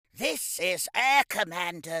This is Air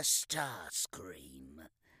Commander Starscream,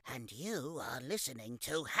 and you are listening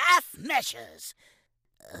to Half Measures.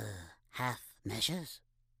 Half Measures?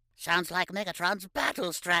 Sounds like Megatron's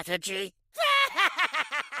battle strategy.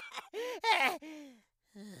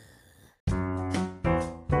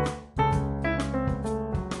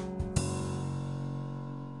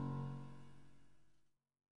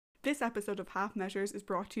 This episode of Half Measures is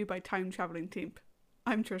brought to you by Time Travelling Team.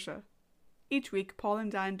 I'm Trisha. Each week, Paul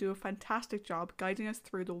and Dan do a fantastic job guiding us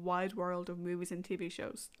through the wide world of movies and TV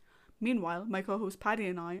shows. Meanwhile, my co-host Paddy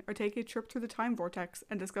and I are taking a trip through the time vortex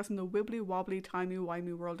and discussing the wibbly-wobbly,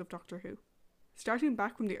 timey-wimey world of Doctor Who. Starting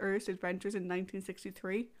back from the earliest adventures in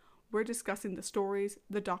 1963, we're discussing the stories,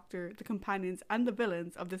 the Doctor, the companions and the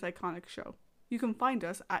villains of this iconic show. You can find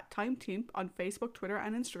us at Time Team on Facebook, Twitter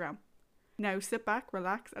and Instagram. Now sit back,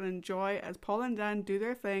 relax and enjoy as Paul and Dan do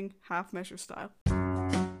their thing, half measure style.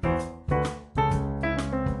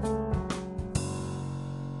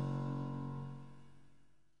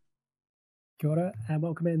 Kia ora, and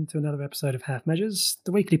welcome into another episode of Half Measures,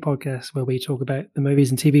 the weekly podcast where we talk about the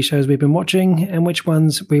movies and TV shows we've been watching and which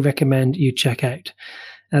ones we recommend you check out.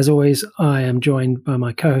 As always, I am joined by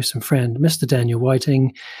my co-host and friend, Mr. Daniel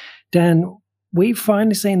Whiting. Dan, we've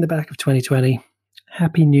finally seen the back of 2020.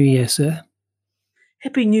 Happy New Year, sir.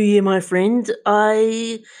 Happy New Year, my friend.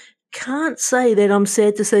 I can't say that I'm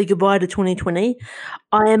sad to say goodbye to 2020.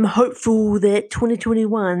 I am hopeful that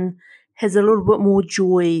 2021 has a little bit more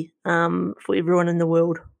joy for everyone in the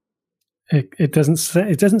world. It doesn't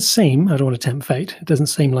seem, I don't want to tempt fate, it doesn't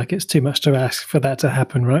seem like it's too much to ask for that to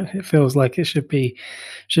happen, right? It feels like it should be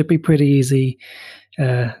pretty easy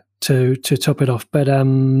to top it off. But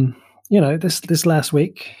this last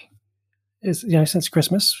week is, since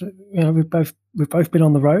Christmas, we've both been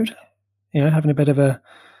on the road, having a bit of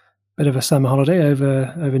a summer holiday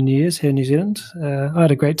over New Year's here in New Zealand. I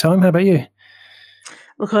had a great time. How about you?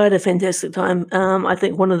 Look, I had a fantastic time. I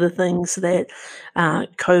think one of the things that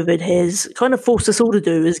COVID has kind of forced us all to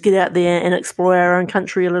do is get out there and explore our own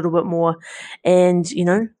country a little bit more. And,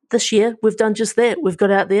 this year we've done just that. We've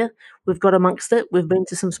got out there, we've got amongst it, we've been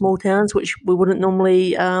to some small towns which we wouldn't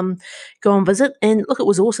normally go and visit. And look, it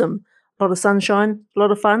was awesome. A lot of sunshine, a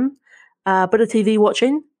lot of fun, a bit of TV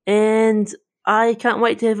watching. And I can't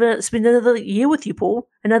wait to spend another year with you, Paul.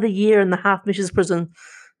 Another year in the Half Measures prison.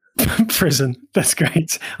 Prison. That's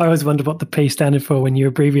great. I always wondered what the P standard for when you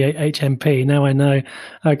abbreviate HMP. Now I know.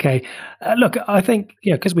 Okay. Look, I think,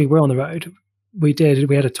 because we were on the road, we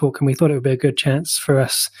had a talk and we thought it would be a good chance for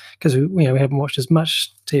us because, we haven't watched as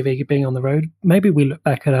much TV being on the road. Maybe we look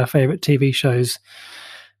back at our favorite TV shows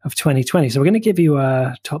of 2020. So we're going to give you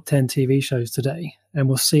our top 10 TV shows today and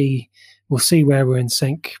we'll see where we're in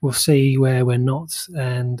sync. We'll see where we're not.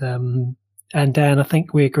 And Dan, I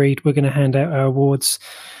think we agreed we're going to hand out our awards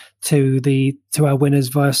to our winners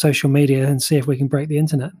via social media and see if we can break the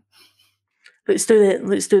internet. Let's do that.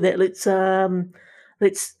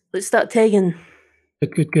 Let's start tagging.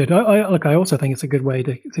 Good. I also think it's a good way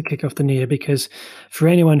to kick off the new year because for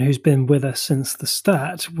anyone who's been with us since the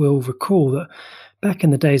start will recall that back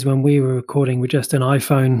in the days when we were recording with just an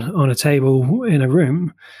iPhone on a table in a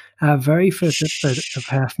room, our very first episode of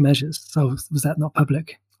Half Measures. So was that not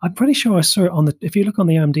public? I'm pretty sure I saw it if you look on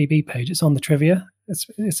the IMDb page, it's on the trivia.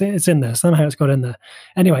 It's in there. Somehow it's got in there.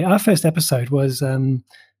 Anyway, our first episode was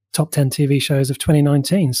top 10 TV shows of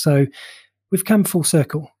 2019. So we've come full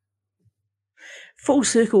circle. Full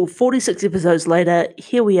circle, 46 episodes later,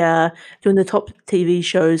 here we are doing the top TV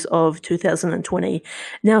shows of 2020.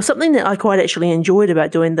 Now, something that I quite actually enjoyed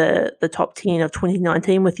about doing the top 10 of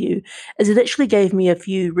 2019 with you is it actually gave me a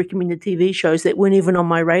few recommended TV shows that weren't even on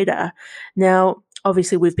my radar. Now,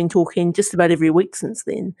 obviously, we've been talking just about every week since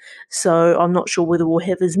then, so I'm not sure whether we'll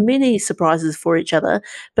have as many surprises for each other,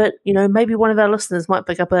 but, maybe one of our listeners might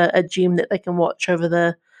pick up a gem that they can watch over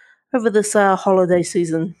this holiday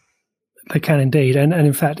season. They can indeed. And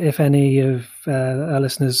in fact, if any of our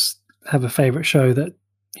listeners have a favourite show that,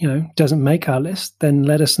 doesn't make our list, then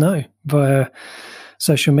let us know via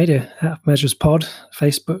social media, Half Measures Pod,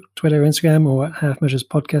 Facebook, Twitter, Instagram, or at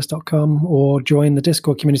halfmeasurespodcast.com, or join the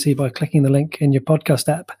Discord community by clicking the link in your podcast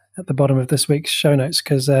app at the bottom of this week's show notes.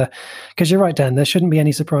 Because you're right, Dan, there shouldn't be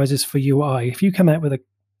any surprises for you or I. If you come out with a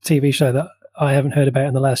TV show that I haven't heard about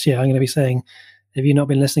in the last year, I'm going to be saying, have you not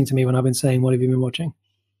been listening to me when I've been saying, what have you been watching?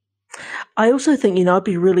 I also think, I'd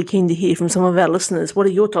be really keen to hear from some of our listeners. What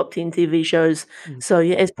are your top 10 TV shows? So,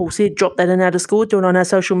 as Paul said, drop that in our Discord, do it on our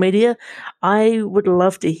social media. I would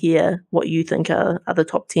love to hear what you think are the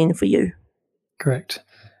top 10 for you. Correct.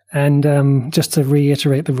 And just to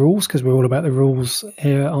reiterate the rules, because we're all about the rules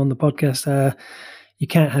here on the podcast, you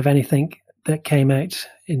can't have anything that came out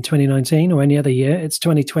in 2019 or any other year. It's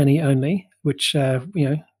 2020 only, which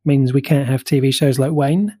means we can't have TV shows like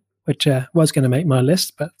Wayne, which was going to make my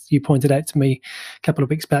list, but you pointed out to me a couple of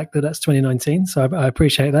weeks back that that's 2019, so I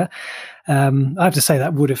appreciate that. I have to say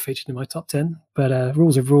that would have featured in my top 10, but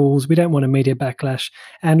rules of rules, we don't want a media backlash.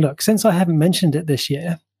 And look, since I haven't mentioned it this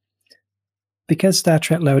year, because Star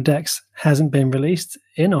Trek Lower Decks hasn't been released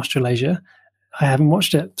in Australasia, I haven't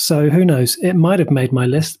watched it. So who knows? It might have made my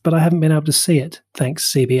list, but I haven't been able to see it. Thanks,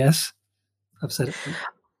 CBS. I've said it.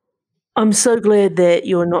 I'm so glad that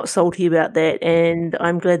you're not salty about that, and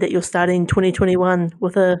I'm glad that you're starting 2021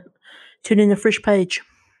 with turning a fresh page.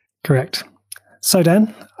 Correct. So,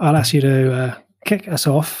 Dan, I'll ask you to kick us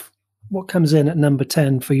off. What comes in at number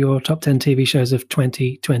 10 for your top 10 TV shows of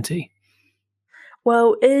 2020?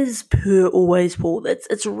 Well, as per always, Paul,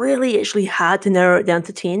 it's really actually hard to narrow it down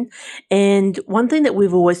to 10. And one thing that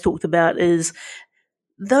we've always talked about is,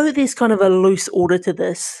 though there's kind of a loose order to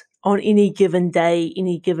this, on any given day,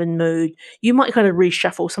 any given mood, you might kind of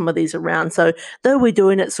reshuffle some of these around. So though we're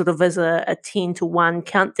doing it sort of as a 10 to 1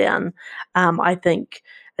 countdown, I think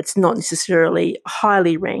it's not necessarily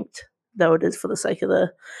highly ranked, though it is for the sake of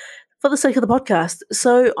the podcast.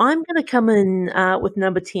 So I'm going to come in with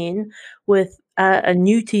number 10 with a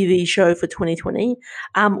new TV show for 2020,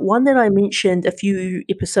 one that I mentioned a few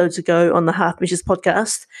episodes ago on the Half Measures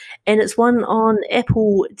podcast, and it's one on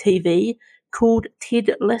Apple TV called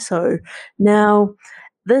Ted Lasso. Now,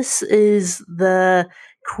 this is the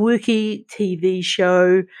quirky TV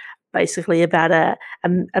show basically about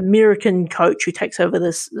an American coach who takes over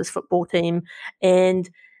this football team. And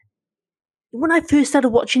when I first started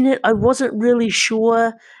watching it, I wasn't really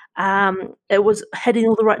sure it was hitting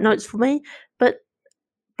all the right notes for me. But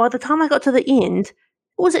by the time I got to the end,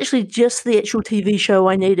 it was actually just the actual TV show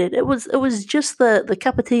I needed. It was just the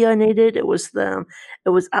cup of tea I needed. It was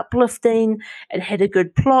uplifting. It had a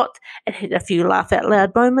good plot. It had a few laugh out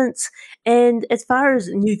loud moments. And as far as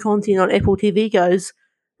new content on Apple TV goes,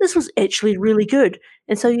 this was actually really good.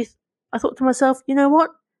 And so I thought to myself, you know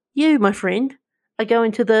what? You, my friend, are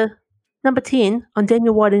going to the number 10 on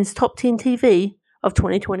Daniel Whiting's Top 10 TV of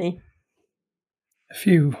 2020. A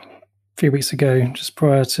few weeks ago, just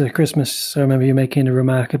prior to Christmas, I remember you making a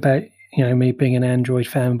remark about me being an Android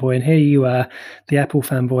fanboy, and here you are, the Apple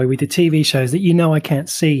fanboy, with the TV shows that I can't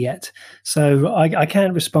see yet. So I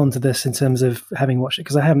can't respond to this in terms of having watched it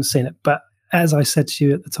because I haven't seen it. But as I said to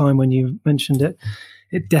you at the time when you mentioned it,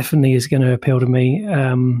 it definitely is going to appeal to me.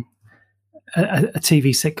 A TV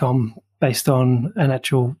sitcom based on an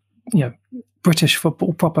actual, British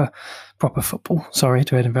football, proper football. Sorry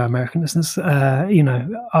to Edinburgh American listeners.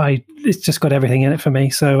 It's just got everything in it for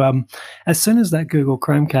me. So as soon as that Google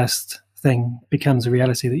Chromecast thing becomes a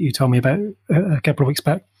reality that you told me about a couple of weeks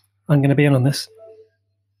back, I'm going to be in on this.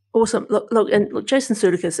 Awesome. Look, Jason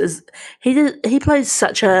Sudeikis he plays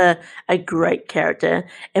such a great character,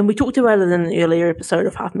 and we talked about it in an earlier episode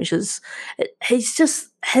of Half Measures. He's just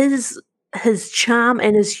his charm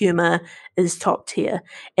and his humor is top tier.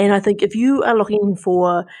 And I think if you are looking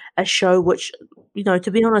for a show which,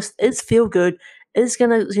 to be honest, is feel good, is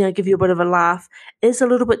going to, give you a bit of a laugh, is a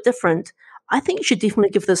little bit different, I think you should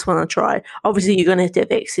definitely give this one a try. Obviously, you're going to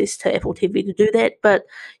have access to Apple TV to do that. But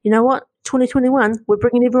you know what? 2021, we're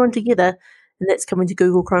bringing everyone together, and that's coming to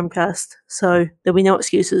Google Chromecast. So there'll be no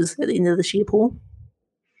excuses at the end of this year, Paul.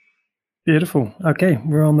 Beautiful. Okay,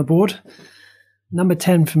 we're on the board. Number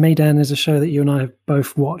 10 for me, Dan, is a show that you and I have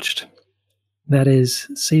both watched. That is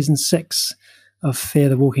season 6 of Fear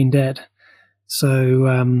the Walking Dead.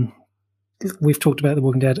 So we've talked about The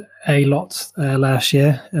Walking Dead a lot last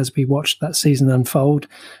year as we watched that season unfold.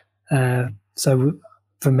 So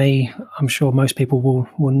for me, I'm sure most people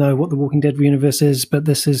will know what The Walking Dead universe is, but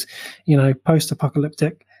this is,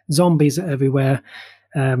 post-apocalyptic. Zombies are everywhere.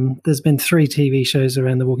 There's been 3 TV shows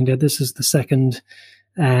around The Walking Dead. This is the second.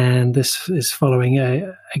 And this is following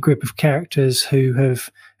a group of characters who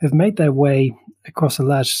have made their way across a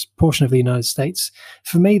large portion of the United States.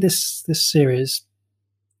 For me, this series,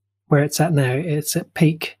 where it's at now, it's at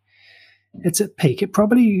peak. It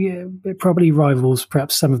probably rivals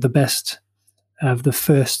perhaps some of the best of the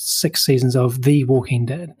first 6 seasons of The Walking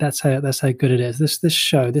Dead. That's how good it is. This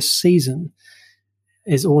show, this season,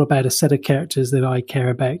 is all about a set of characters that I care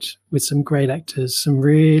about, with some great actors, some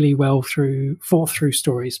really well thought through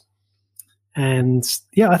stories. And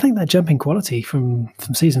yeah, I think that jump in quality from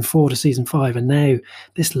season 4 to season 5, and now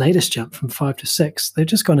this latest jump from 5 to 6, they've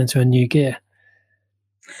just gone into a new gear.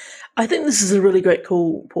 I think this is a really great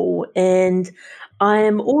call, Paul, and I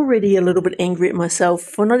am already a little bit angry at myself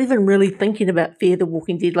for not even really thinking about Fear the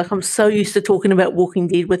Walking Dead. Like, I'm so used to talking about Walking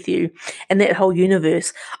Dead with you and that whole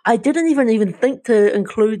universe. I didn't even think to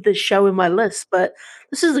include this show in my list, but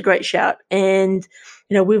this is a great shout. And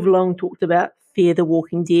we've long talked about Fear the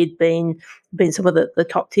Walking Dead being some of the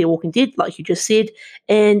top tier Walking Dead, like you just said.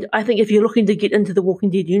 And I think if you're looking to get into the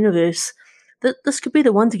Walking Dead universe, this could be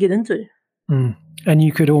the one to get into. And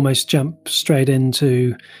you could almost jump straight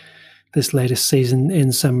into this latest season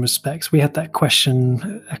in some respects. We had that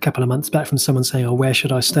question a couple of months back from someone saying, "Oh, where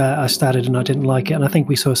should I start? I started and I didn't like it." And I think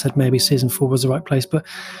we sort of said maybe season 4 was the right place. But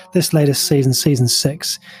this latest season, season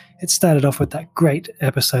 6, it started off with that great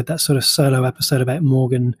episode, that sort of solo episode about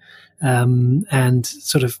Morgan and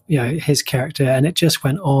sort of his character, and it just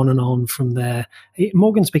went on and on from there.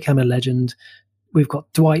 Morgan's become a legend. We've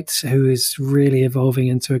got Dwight, who is really evolving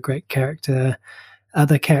into a great character.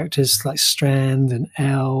 Other characters like Strand and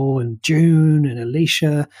Elle and June and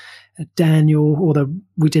Alicia, Daniel, although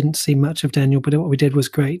we didn't see much of Daniel, but what we did was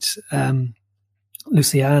great.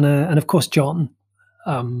 Luciana, and of course John.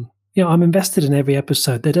 I'm invested in every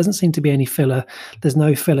episode. There doesn't seem to be any filler. There's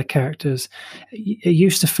no filler characters. It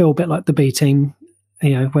used to feel a bit like the B Team,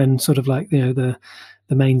 when sort of like the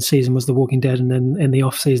main season was The Walking Dead, and then in the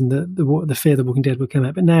off season the Fear the Walking Dead would come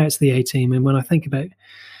out. But now it's the A Team, and when I think about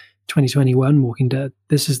 2021 Walking Dead,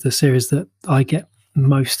 this is the series that I get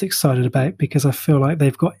most excited about because I feel like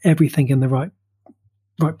they've got everything in the right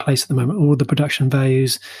place at the moment. All the production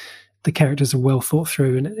values, the characters are well thought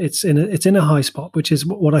through, and it's in a high spot, which is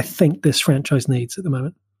what I think this franchise needs at the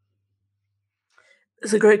moment.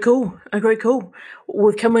 It's a great call.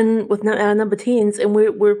 We've come in with our number 10s, and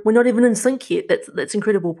we're not even in sync yet. That's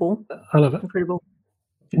incredible, Paul. I love it. Incredible.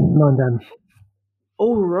 9 down.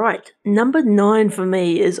 All right. Number 9 for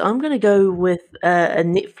me is I'm going to go with a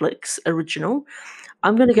Netflix original.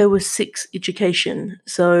 I'm going to go with Sex Education.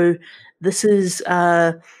 So this is,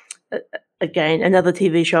 again, another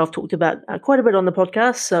TV show I've talked about quite a bit on the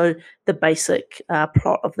podcast. So the basic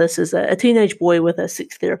plot of this is a teenage boy with a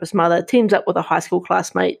sex therapist mother teams up with a high school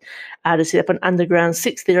classmate to set up an underground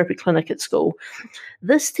sex therapy clinic at school.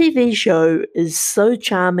 This TV show is so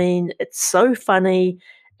charming. It's so funny.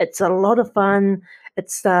 It's a lot of fun. It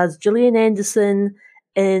stars Gillian Anderson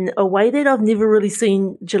in a way that I've never really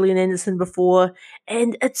seen Gillian Anderson before.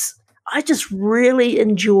 And I just really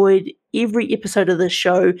enjoyed every episode of this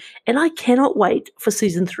show, and I cannot wait for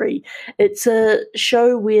season 3. It's a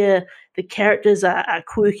show where the characters are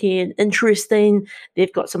quirky and interesting.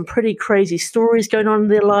 They've got some pretty crazy stories going on in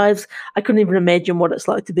their lives. I couldn't even imagine what it's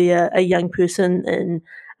like to be a young person in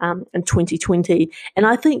 2020. And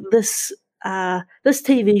I think this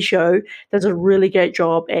TV show does a really great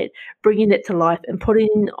job at bringing it to life and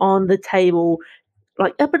putting on the table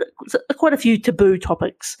like quite a few taboo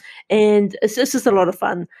topics, and it's just a lot of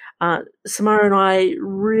fun. Samara and I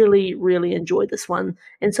really, really enjoyed this one,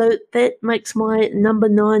 and so that makes my number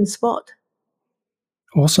 9 spot.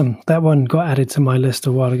 Awesome. That one got added to my list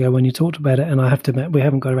a while ago when you talked about it, and I have to admit we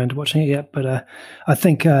haven't got around to watching it yet. But I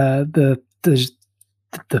think the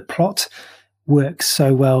plot works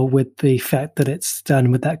so well with the fact that it's done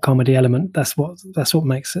with that comedy element. That's what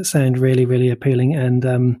makes it sound really, really appealing, and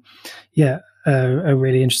a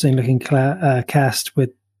really interesting looking cast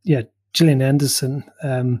with Gillian Anderson,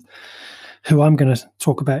 who I'm going to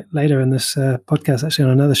talk about later in this podcast, actually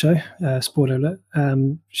on another show. Spoiler alert.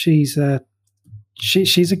 She's a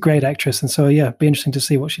great actress, and so be interesting to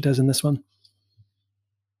see what she does in this one.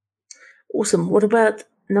 Awesome. What about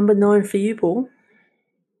number 9 for you, Paul?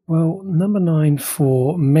 Well, number 9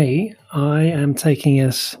 for me, I am taking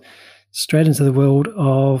us straight into the world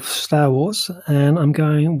of Star Wars, and I'm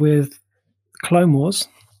going with Clone Wars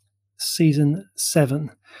season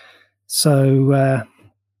 7. So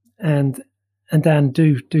and Dan,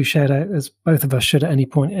 do shout out, as both of us should at any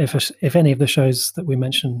point, if any of the shows that we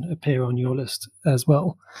mention appear on your list as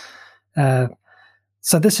well.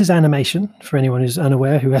 So this is animation for anyone who's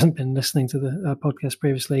unaware, who hasn't been listening to the podcast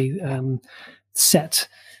previously. Set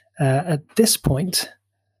at this point,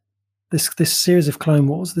 this series of Clone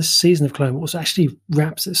Wars, this season of Clone Wars, actually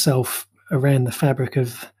wraps itself around the fabric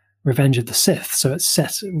of Revenge of the Sith. So it's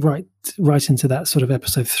set right into that sort of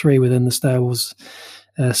episode 3 within the Star Wars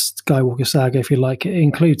Skywalker saga, if you like. It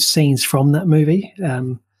includes scenes from that movie,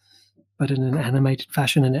 but in an animated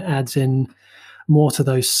fashion, and it adds in more to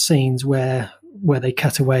those scenes where they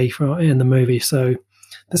cut away from in the movie. So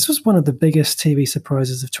this was one of the biggest TV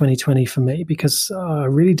surprises of 2020 for me, because I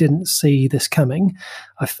really didn't see this coming.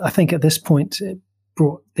 I think at this point it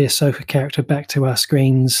brought the Ahsoka character back to our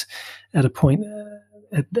screens at a point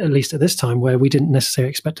at least at this time, where we didn't necessarily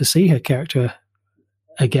expect to see her character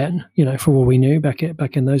again, for all we knew back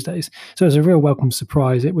in those days. So it was a real welcome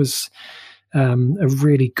surprise. It was a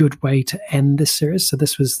really good way to end this series. So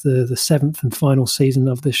this was the seventh and final season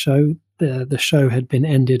of the show. The show had been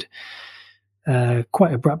ended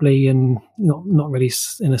quite abruptly and not really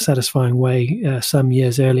in a satisfying way some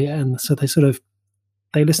years earlier, and so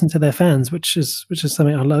they listened to their fans, which is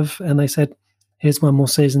something I love, and they said, "Here's one more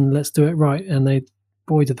season, let's do it right," and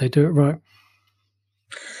boy did they do it right.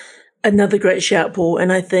 Another great shout, Paul,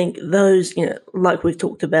 and I think those, like we've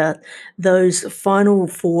talked about, those final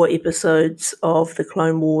 4 episodes of the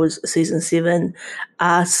Clone Wars Season 7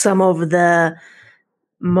 are some of the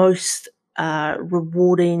most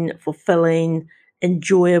rewarding, fulfilling,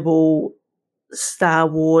 enjoyable Star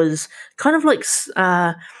Wars, kind of like,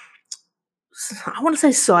 I want to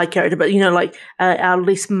say side character, but, our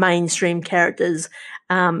less mainstream characters.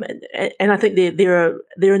 And I think they're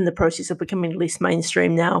in the process of becoming less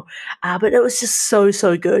mainstream now. But it was just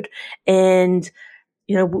so good. And,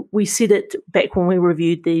 we said it back when we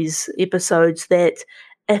reviewed these episodes that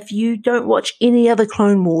if you don't watch any other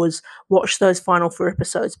Clone Wars, watch those final 4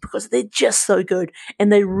 episodes because they're just so good. And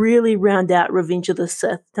they really round out Revenge of the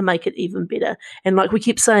Sith to make it even better. And like we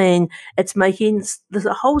keep saying, it's making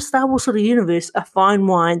the whole Star Wars sort of universe a fine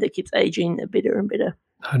wine that keeps aging better and better.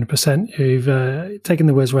 100%. You've taken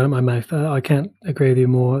the words right out of my mouth. I can't agree with you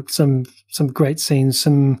more. Some great scenes,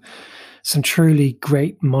 some truly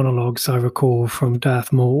great monologues I recall from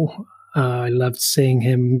Darth Maul. I loved seeing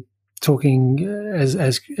him talking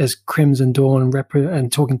as Crimson Dawn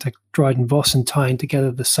and talking to Dryden Voss and tying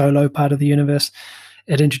together the Solo part of the universe.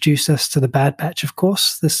 It introduced us to the Bad Batch, of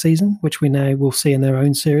course, this season, which we now will see in their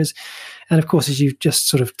own series. And of course, as you've just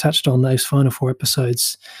sort of touched on, those final 4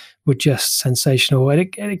 episodes were just sensational. And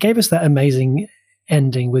it gave us that amazing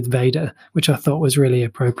ending with Vader, which I thought was really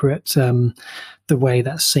appropriate. The way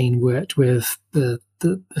that scene worked with the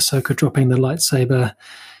Ahsoka dropping the lightsaber,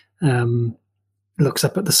 looks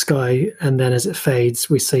up at the sky, and then as it fades,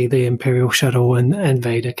 we see the Imperial shuttle and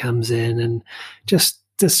Vader comes in, and there's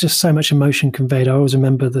just so much emotion conveyed. I always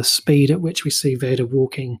remember the speed at which we see Vader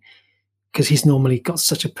walking, because he's normally got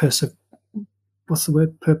such a purposeful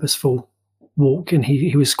walk, and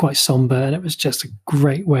he was quite somber, and it was just a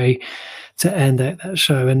great way to end that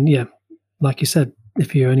show. And yeah, like you said,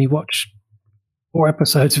 if you only watch 4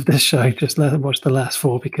 episodes of this show, just watch the last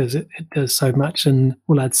 4, because it does so much and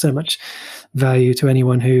will add so much value to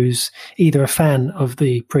anyone who's either a fan of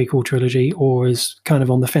the prequel trilogy or is kind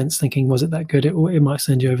of on the fence thinking, was it that good? It might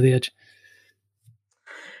send you over the edge.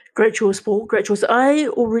 Great choice, Paul. Great choice. I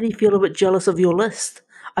already feel a bit jealous of your list.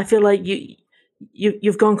 I feel like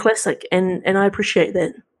you've gone classic, and I appreciate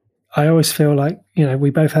that. I always feel like,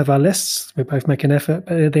 we both have our lists, we both make an effort,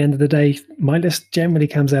 but at the end of the day, my list generally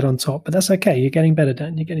comes out on top. But that's okay. You're getting better,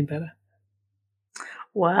 Dan. You're getting better.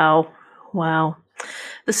 Wow.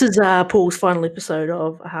 This is Paul's final episode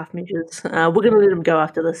of Half Measures. We're going to let him go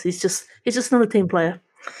after this. He's just not a team player.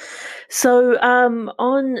 So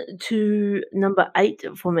on to number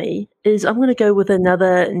 8 for me is I'm going to go with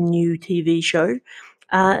another new TV show.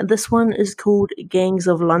 This one is called Gangs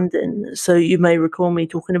of London. So you may recall me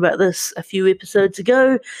talking about this a few episodes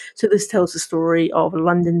ago. So this tells the story of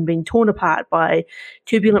London being torn apart by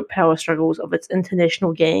turbulent power struggles of its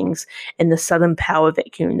international gangs and the sudden power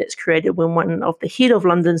vacuum that's created when one of the head of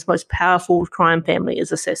London's most powerful crime family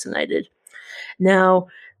is assassinated. Now,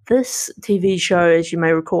 this TV show, as you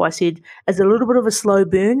may recall, I said, is a little bit of a slow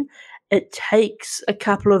burn. It takes a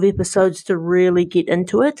couple of episodes to really get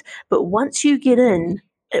into it, but once you get in,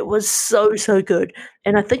 it was so good.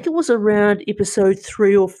 And I think it was around episode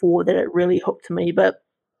 3 or 4 that it really hooked me. But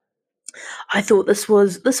I thought this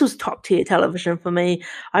was top tier television for me.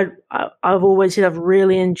 I've always said I've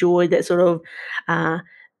really enjoyed that sort of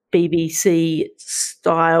BBC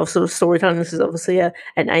style sort of storytelling. This is obviously an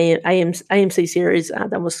AMC series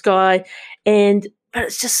done with Sky, but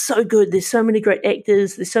it's just so good. There's so many great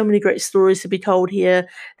actors. There's so many great stories to be told here.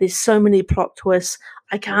 There's so many plot twists.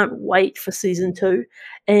 I can't wait for season 2.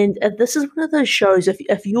 And this is one of those shows,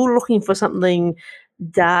 if you're looking for something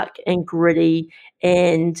dark and gritty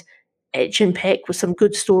and action-packed with some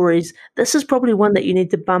good stories, this is probably one that you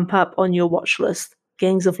need to bump up on your watch list,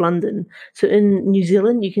 Gangs of London. So in New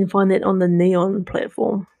Zealand, you can find that on the Neon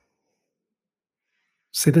platform.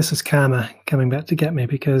 See, this is karma coming back to get me,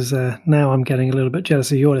 because now I'm getting a little bit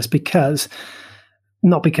jealous of your list,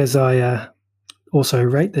 not because I also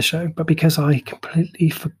rate the show, but because I completely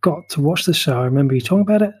forgot to watch the show. I remember you talking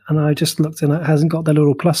about it, and I just looked, and it hasn't got the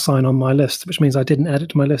little plus sign on my list, which means I didn't add it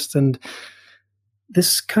to my list. And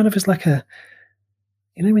this kind of is like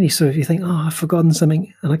You know, when you think, oh, I've forgotten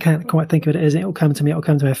something and I can't quite think of what it is, it'll come to me.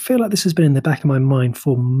 I feel like this has been in the back of my mind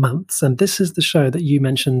for months. And this is the show that you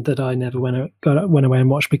mentioned that I never went away and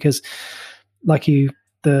watched because, like you,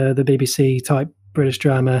 the BBC type British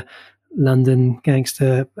drama, London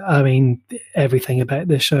gangster, I mean, everything about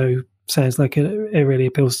this show sounds like it really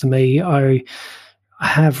appeals to me. I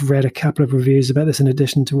have read a couple of reviews about this in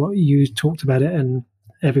addition to what you talked about it, and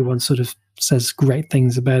everyone sort of says great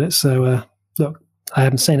things about it. So, look, I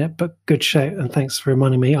haven't seen it, but good shout, and thanks for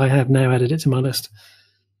reminding me. I have now added it to my list.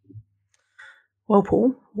 Well,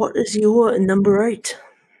 Paul, what is your number 8?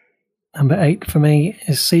 Number 8 for me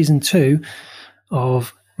is season 2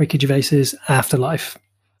 of Ricky Gervais's Afterlife.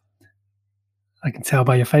 I can tell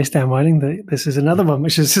by your face down, Whiting, that this is another one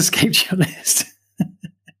which has escaped your list.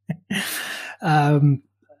 And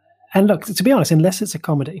look, to be honest, unless it's a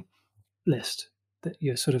comedy list that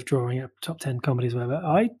you're sort of drawing up top 10 comedies, whatever,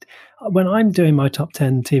 when I'm doing my top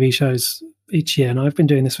 10 TV shows each year, and I've been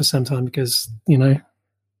doing this for some time because, you know,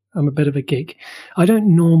 I'm a bit of a geek, I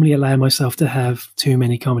don't normally allow myself to have too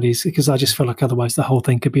many comedies because I just feel like otherwise the whole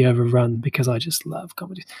thing could be overrun because I just love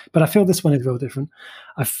comedies. But I feel this one is real different.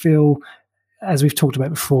 I feel, as we've talked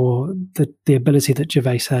about before, the ability that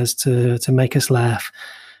Gervais has to make us laugh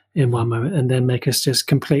in one moment and then make us just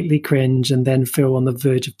completely cringe and then feel on the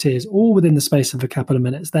verge of tears all within the space of a couple of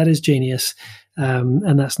minutes. That is genius.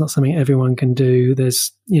 And that's not something everyone can do.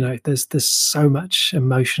 There's so much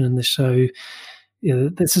emotion in the show. You know,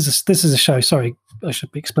 this is a show. Sorry, I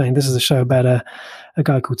should be explaining. This is a show about a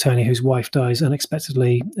guy called Tony whose wife dies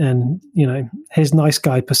unexpectedly, and you know his nice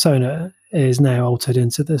guy persona is now altered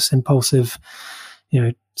into this impulsive, you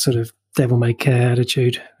know, sort of devil may care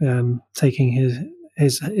attitude, taking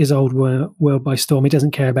his old world by storm. He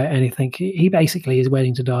doesn't care about anything. He basically is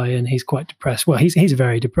waiting to die, and he's quite depressed. Well, he's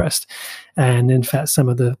very depressed, and in fact, some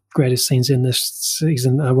of the greatest scenes in this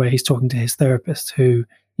season are where he's talking to his therapist, who,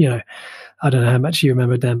 you know, I don't know how much you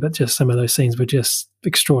remember them, but just some of those scenes were just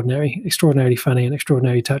extraordinarily funny and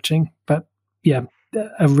extraordinarily touching. But yeah,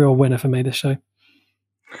 a real winner for me, this show.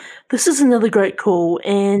 This is another great call,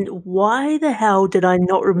 and why the hell did I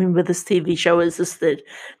not remember this TV show existed?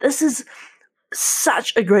 This is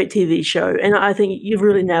such a great TV show, and I think you've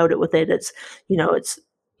really nailed it with it. It's, you know, it's,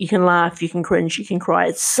 you can laugh, you can cringe, you can cry.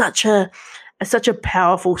 It's such a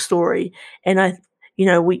powerful story, and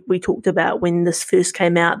we talked about when this first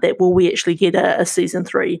came out that will we actually get a season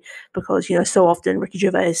 3, because, you know, so often Ricky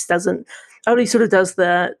Gervais only sort of does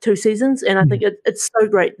the 2 seasons, and I think it's so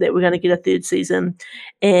great that we're going to get a 3rd season,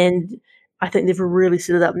 and I think they've really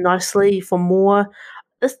set it up nicely for more.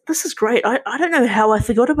 This is great. I don't know how I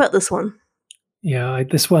forgot about this one. Yeah,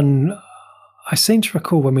 this one, I seem to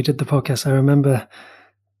recall when we did the podcast, I remember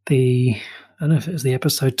I don't know if it was the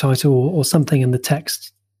episode title or something in the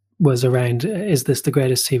text was around, is this the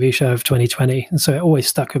greatest TV show of 2020? And so it always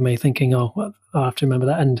stuck with me thinking, oh, well, I'll have to remember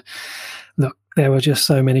that. And look, there were just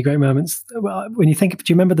so many great moments. When you think,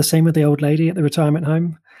 do you remember the scene with the old lady at the retirement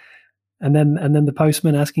home? And then the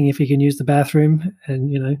postman asking if he can use the bathroom,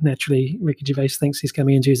 and, you know, naturally Ricky Gervais thinks he's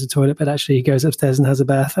coming in to use the toilet, but actually he goes upstairs and has a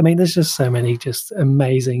bath. I mean, there's just so many just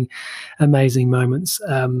amazing moments.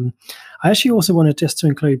 I actually also wanted just to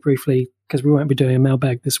include briefly, because we won't be doing a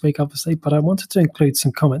mailbag this week, obviously, but I wanted to include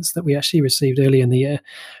some comments that we actually received early in the year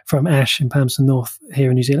from Ash in Palmerston North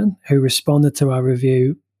here in New Zealand, who responded to our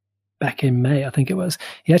review back in May, I think it was.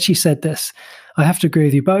 He actually said this: I have to agree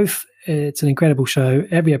with you both. It's an incredible show.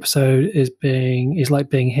 Every episode is like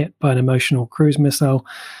being hit by an emotional cruise missile.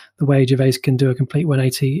 The way Gervais can do a complete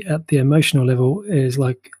 180 at the emotional level is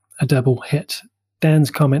like a double hit. Dan's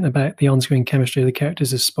comment about the on-screen chemistry of the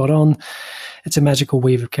characters is spot on. It's a magical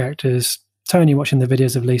weave of characters. Tony watching the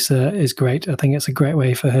videos of Lisa is great. I think it's a great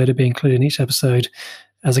way for her to be included in each episode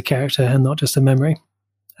as a character and not just a memory.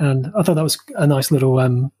 And I thought that was a nice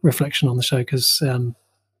little reflection on the show because,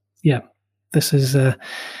 this is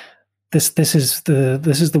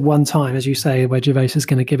the one time, as you say, where Gervais is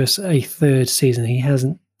going to give us a 3rd season. He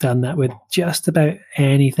hasn't done that with just about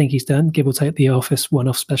anything he's done, give or take the Office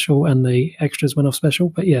one-off special and the Extras one-off special.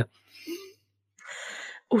 But yeah.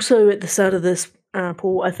 Also, at the start of this,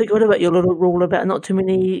 Paul, I forgot about your little rule about not too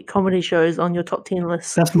many comedy shows on your top 10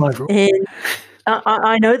 list. That's my rule. And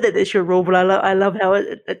I know that that's your rule, but I love how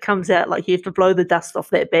it comes out. Like, you have to blow the dust off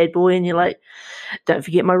that bad boy, and you're like, don't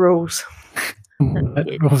forget my rules.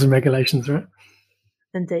 Rules and regulations, right?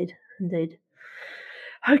 Indeed.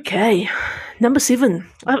 Okay, number 7.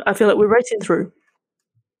 I feel like we're racing through.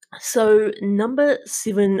 So number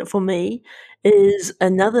 7 for me is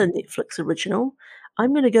another Netflix original.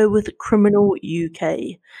 I'm going to go with Criminal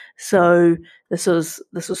UK. So this was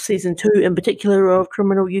season 2 in particular of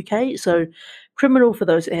Criminal UK. So Criminal, for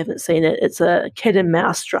those who haven't seen it, it's a cat and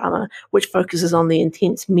mouse drama which focuses on the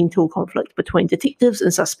intense mental conflict between detectives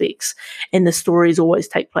and suspects. And the stories always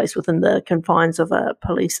take place within the confines of a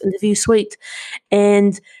police interview suite.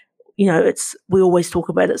 And we always talk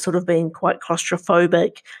about it sort of being quite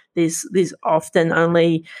claustrophobic. There's often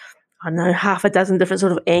only, I don't know, half a dozen different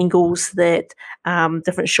sort of angles that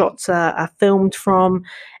different shots are filmed from.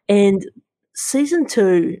 And season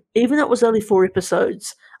 2, even though it was only 4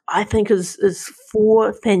 episodes, I think is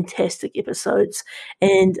 4 fantastic episodes.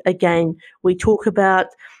 And again, we talk about,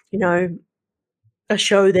 a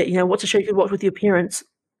show that, what's a show you could watch with your parents?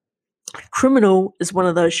 Criminal is one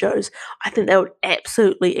of those shows. I think they would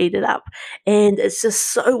absolutely eat it up. And it's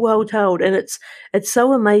just so well told. And it's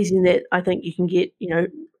so amazing that I think you can get,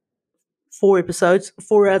 4 episodes,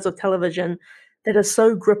 4 hours of television that are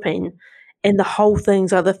so gripping, and the whole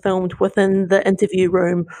thing's either filmed within the interview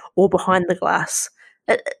room or behind the glass.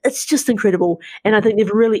 It's just incredible. And I think they've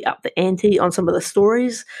really upped the ante on some of the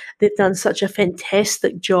stories. They've done such a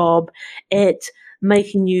fantastic job at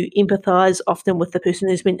making you empathise often with the person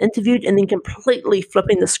who's been interviewed, and then completely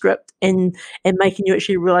flipping the script and making you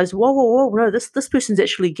actually realise, whoa, no, this person's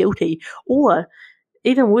actually guilty. Or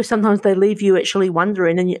even worse, sometimes they leave you actually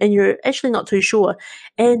wondering, and you're actually not too sure.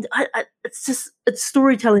 And it's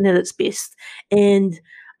storytelling at its best. And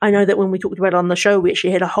I know that when we talked about it on the show, we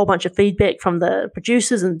actually had a whole bunch of feedback from the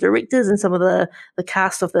producers and directors and some of the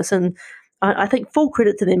cast of this. And I think full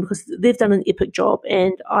credit to them, because they've done an epic job.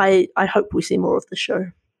 And I hope we see more of the show.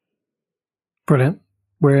 Brilliant.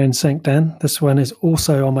 We're in sync, Dan. This one is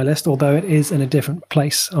also on my list, although it is in a different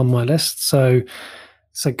place on my list. So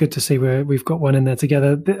good to see where we've got one in there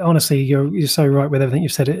together. Honestly, you're so right with everything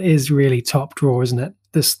you've said. It is really top draw, isn't it?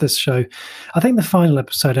 This show. I think the final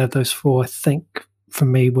episode out of those 4, I think for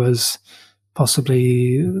me was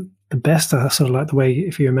possibly the best. I sort of like the way,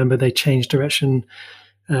 if you remember, they changed direction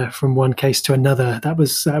from one case to another. That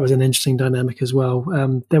was an interesting dynamic as well.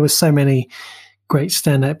 There were so many great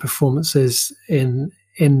standout performances in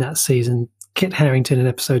that season. Kit Harington in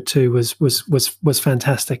episode 2 was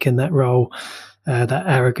fantastic in that role. That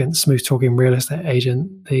arrogant, smooth-talking real estate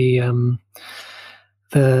agent. I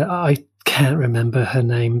can't remember her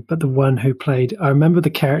name, but the one who played, I remember the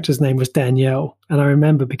character's name was Danielle, and I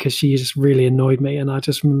remember because she just really annoyed me, and I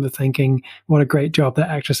just remember thinking, what a great job that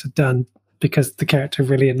actress had done, because the character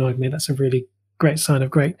really annoyed me. That's a really great sign of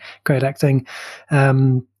great acting.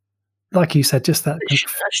 Like you said, just that.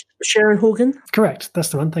 Sharon Horgan? Correct. That's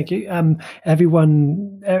the one. Thank you.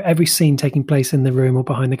 Every scene taking place in the room or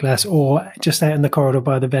behind the glass or just out in the corridor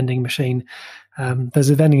by the vending machine. There's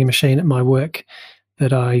a vending machine at my work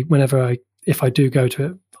that if I do go to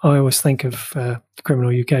it, I always think of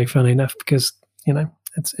Criminal UK, funny enough, because,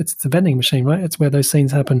 it's the vending machine, right? It's where those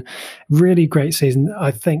scenes happen. Really great season.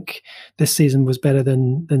 I think this season was better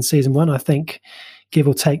than season 1. I think, give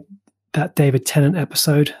or take, that David Tennant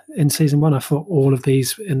episode in season 1, I thought all of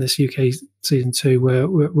these in this UK season 2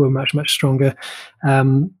 were much, much stronger.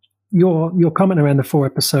 Your comment around the 4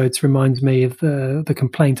 episodes reminds me of the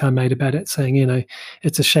complaint I made about it, saying,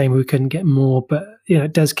 it's a shame we couldn't get more, but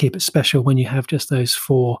it does keep it special when you have just those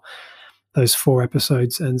four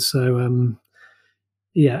episodes. And so and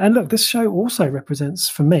look, this show also represents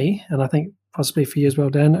for me, and I think possibly for you as well,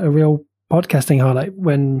 Dan, a real podcasting highlight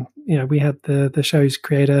when we had the show's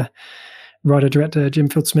creator, writer, director Jim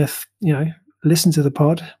Fieldsmith listen to the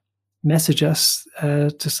pod, message us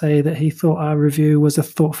to say that he thought our review was a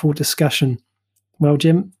thoughtful discussion. Well,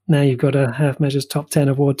 Jim, now you've got a Half Measures Top 10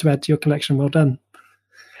 award to add to your collection. Well done.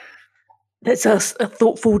 That's us, a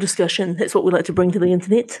thoughtful discussion. That's what we like to bring to the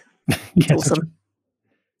internet. Yes, awesome.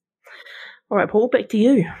 All right, Paul, back to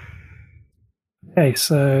you. Okay,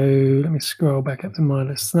 so let me scroll back up to my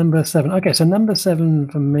list. Number 7. Okay, so number 7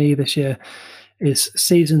 for me this year is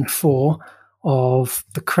season 4 of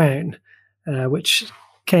The Crown, which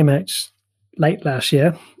came out late last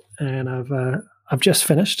year, and I've just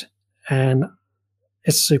finished, and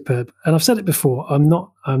it's superb. And I've said it before, I'm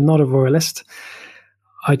not a royalist.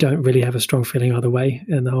 I don't really have a strong feeling either way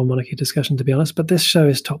in the whole monarchy discussion, to be honest. But this show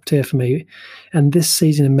is top tier for me, and this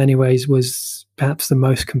season, in many ways, was perhaps the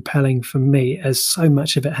most compelling for me, as so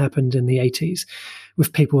much of it happened in the 80s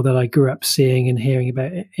with people that I grew up seeing and hearing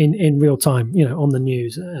about in real time, on the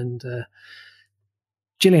news. And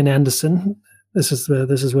Gillian Anderson, this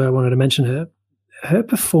is where I wanted to mention her. Her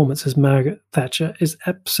performance as Margaret Thatcher is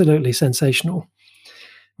absolutely sensational.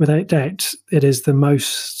 Without doubt, it is the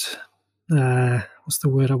most, what's the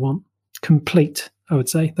word I want? Complete, I would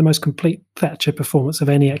say. The most complete Thatcher performance of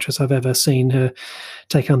any actress I've ever seen her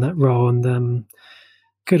take on that role. And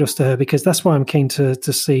kudos to her, because that's why I'm keen to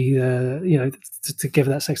see to give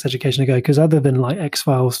that sex education a go, because other than like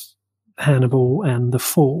X-Files, Hannibal, and The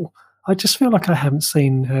Fall, I just feel like I haven't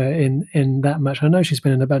seen her in that much. I know she's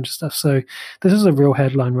been in a bunch of stuff, so this is a real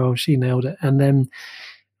headline role. She nailed it. And then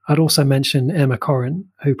I'd also mention Emma Corrin,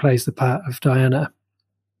 who plays the part of Diana.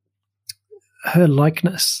 Her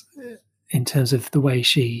likeness in terms of the way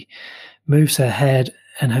she moves her head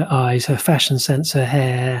and her eyes, her fashion sense, her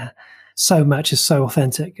hair, so much is so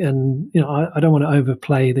authentic. And, I don't want to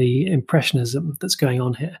overplay the impressionism that's going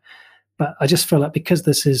on here, but I just feel like because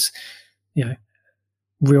this is,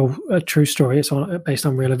 a true story, it's based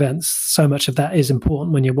on real events, so much of that is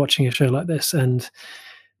important when you're watching a show like this.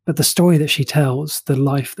 But the story that she tells, the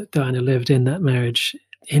life that Diana lived in that marriage,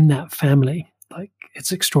 in that family, like,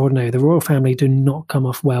 it's extraordinary. The royal family do not come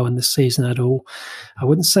off well in this season at all. I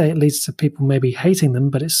wouldn't say it leads to people maybe hating them,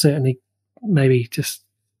 but it certainly maybe just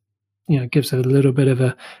gives a little bit of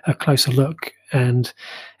a closer look. And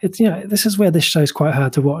it's this is where this show's quite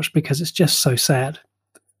hard to watch, because it's just so sad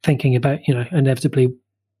thinking about inevitably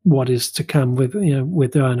what is to come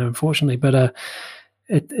with Diana, unfortunately. But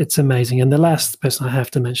it's amazing. And the last person I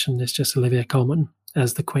have to mention is just Olivia Colman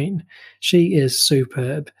as the Queen. She is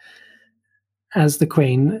superb as the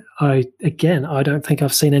Queen. I don't think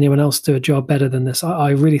I've seen anyone else do a job better than this. I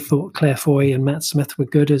really thought Claire Foy and Matt Smith were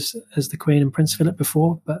good as the Queen and Prince Philip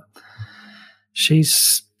before, but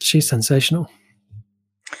she's sensational.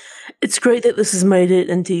 It's great that this has made it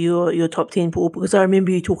into your top 10, Paul, because I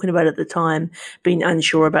remember you talking about at the time being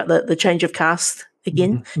unsure about the change of cast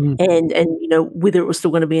again, and whether it was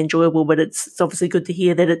still going to be enjoyable. But it's obviously good to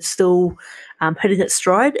hear that it's still hitting its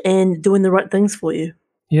stride and doing the right things for you.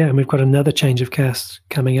 Yeah, and we've got another change of cast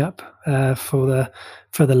coming up for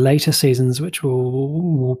the later seasons, which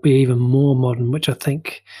will be even more modern, which I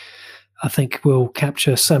think will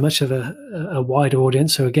capture so much of a wide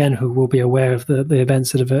audience, who will be aware of the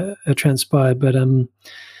events that have transpired. But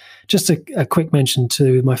just a quick mention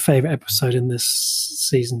to my favourite episode in this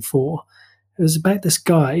season 4. It was about this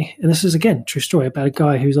guy, and this is again true story, about a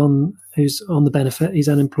guy who's on the benefit. He's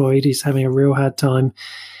unemployed. He's having a real hard time.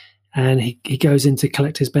 And he goes in to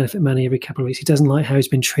collect his benefit money every couple of weeks. He doesn't like how he's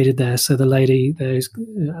been treated there. So the lady there's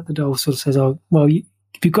at the door sort of says, "Oh, well, if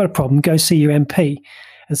you've got a problem, go see your MP."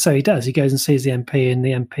 And so he does. He goes and sees the MP, and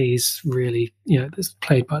the MP's really,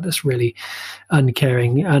 played by this really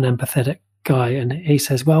uncaring, unempathetic guy. And he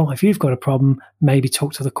says, "Well, if you've got a problem, maybe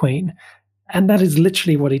talk to the Queen." And that is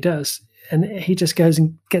literally what he does. And he just goes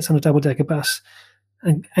and gets on a double-decker bus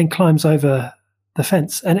and climbs over the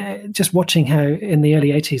fence. And just watching how in the early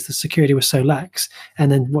 80s the security was so lax,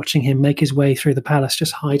 and then watching him make his way through the palace,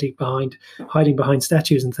 just hiding behind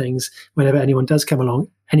statues and things whenever anyone does come along,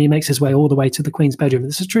 and he makes his way all the way to the Queen's bedroom.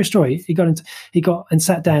 This is a true story. He got and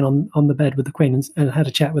sat down on the bed with the Queen and had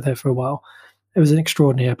a chat with her for a while. It was an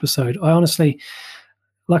extraordinary episode. I honestly,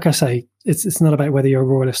 like I say, it's not about whether you're a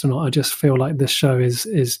royalist or not. I just feel like this show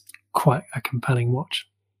is quite a compelling watch.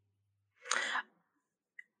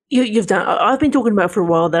 You've done. I've been talking about for a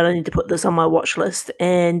while that I need to put this on my watch list,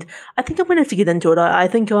 and I think I'm going to have to get into it. I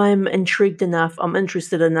think I'm intrigued enough. I'm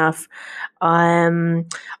interested enough. I'm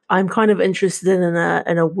kind of interested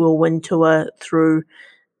in a whirlwind tour through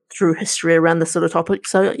history around this sort of topic.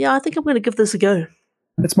 So yeah, I think I'm going to give this a go.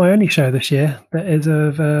 It's my only show this year that is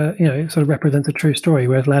sort of represents a true story.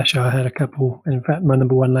 Whereas last year I had a couple. In fact, my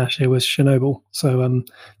number one last year was Chernobyl. So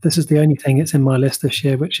this is the only thing that's in my list this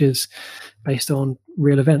year, which is based on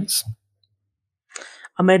real events.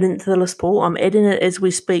 I'm adding it to the list, Paul. I'm adding it as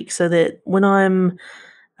we speak, so that when I'm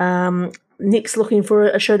next looking for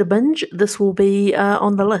a show to binge, this will be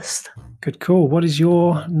on the list. Good call. What is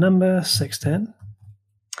your number 6, 10?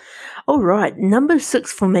 All right, number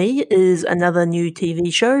 6 for me is another new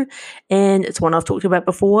TV show, and it's one I've talked about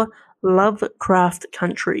before, Lovecraft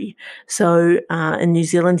Country. So in New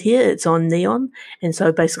Zealand here, it's on Neon, and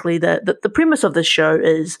so basically the premise of this show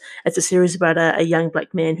is it's a series about a young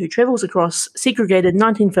black man who travels across segregated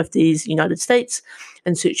 1950s United States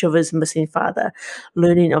in search of his missing father,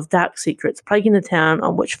 learning of dark secrets plaguing the town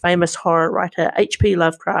on which famous horror writer H.P.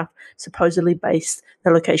 Lovecraft supposedly based the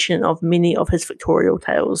location of many of his Victorian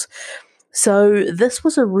tales. So this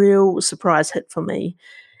was a real surprise hit for me,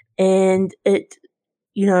 and it,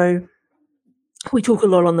 we talk a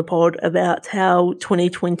lot on the pod about how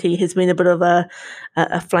 2020 has been a bit of a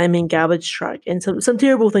flaming garbage truck, and some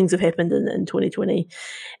terrible things have happened in 2020.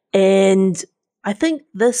 And I think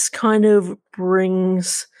this kind of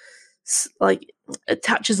brings, it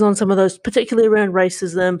touches on some of those, particularly around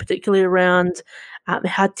racism, particularly around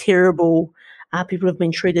how terrible people have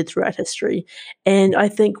been treated throughout history. And I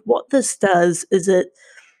think what this does is it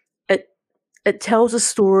it tells a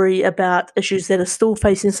story about issues that are still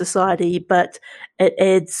facing society, but it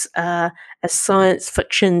adds a science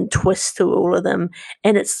fiction twist to all of them,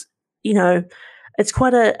 and it's it's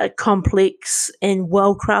quite a complex and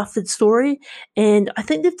well crafted story, and I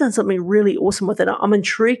think they've done something really awesome with it. I'm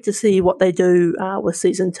intrigued to see what they do with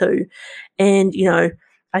season two, and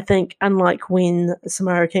I think, unlike when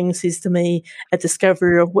Samara King says to me, "A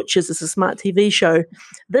Discovery of Witches is a smart TV show,"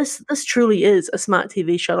 this truly is a smart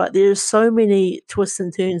TV show. Like, there's so many twists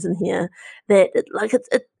and turns in here that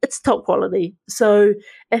it's top quality. So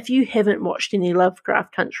if you haven't watched any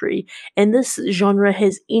Lovecraft Country and this genre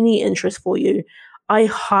has any interest for you, I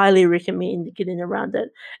highly recommend getting around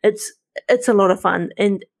it. It's a lot of fun,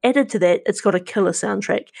 and added to that, it's got a killer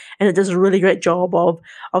soundtrack, and it does a really great job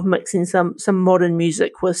of mixing some modern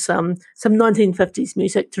music with some 1950s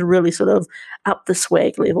music to really sort of up the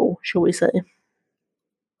swag level, shall we say?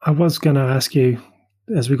 I was going to ask you,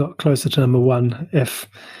 as we got closer to number one, if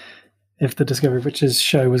the Discovery of Witches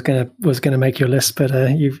show was gonna make your list, but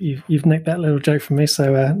you've nicked that little joke from me,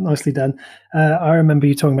 so nicely done. I remember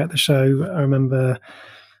you talking about the show. I remember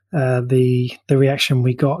the reaction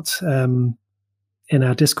we got in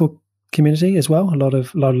our Discord community as well. A lot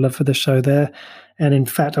of love for the show there, and in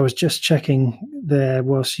fact, I was just checking there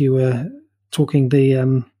whilst you were talking.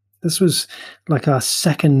 This was like our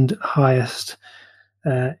second highest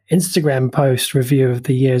Instagram post review of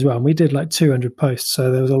the year as well. And we did like 200 posts,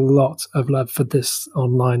 so there was a lot of love for this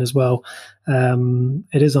online as well.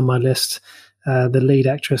 It is on my list. The lead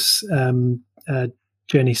actress,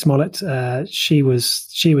 Jurnee Smollett, she was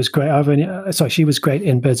great. She was great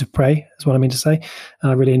in Birds of Prey, is what I mean to say.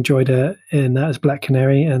 I really enjoyed her in that as Black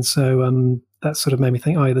Canary, and so that sort of made me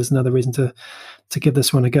think, oh, there's another reason to give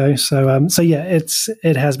this one a go. So yeah,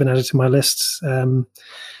 it has been added to my list.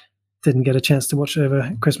 Didn't get a chance to watch it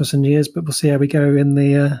over Christmas and New Year's, but we'll see how we go in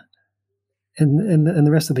the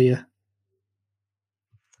rest of the year.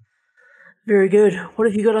 Very good. What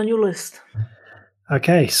have you got on your list?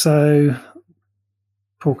 Okay, so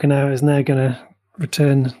Paul Canal is now going to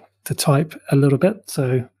return to type a little bit.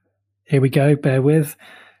 So here we go. Bear with.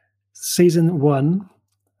 Season 1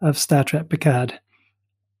 of Star Trek Picard.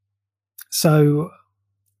 So,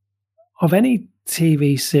 of any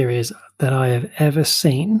TV series that I have ever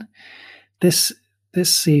seen, this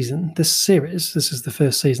series, this is the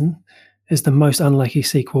first season, is the most unlikely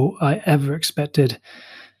sequel I ever expected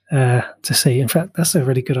to see. In fact, that's a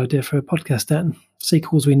really good idea for a podcast, Dan.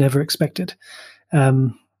 Sequels we never expected.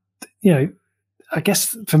 I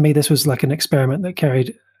guess for me, this was like an experiment that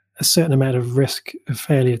carried a certain amount of risk of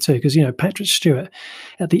failure too, because Patrick Stewart,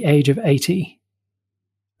 at the age of 80,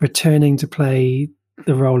 returning to play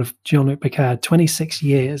the role of Jean-Luc Picard 26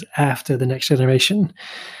 years after The Next Generation.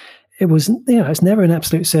 It was, it's never an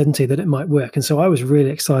absolute certainty that it might work. And so I was really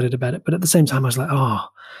excited about it. But at the same time, I was like, oh,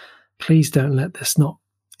 please don't let this not,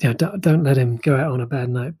 don't let him go out on a bad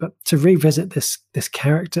note. But to revisit this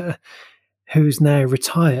character who's now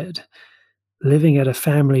retired, living at a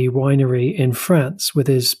family winery in France with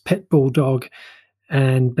his pit bull dog,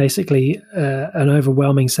 and basically an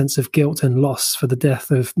overwhelming sense of guilt and loss for the death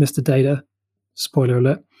of Mr. Data, spoiler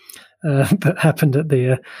alert, that happened at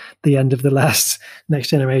the end of the last Next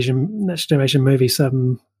Generation movie,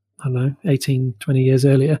 some, I don't know, 18, 20 years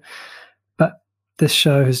earlier. But this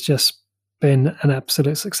show has just been an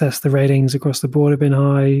absolute success. The ratings across the board have been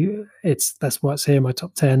high. That's why it's here in my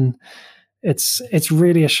top 10. It's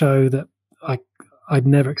really a show that I'd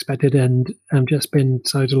never expected, and I've just been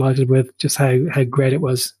so delighted with just how great it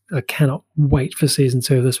was. I cannot wait for season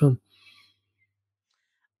 2 of this one.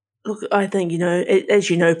 Look, I think, as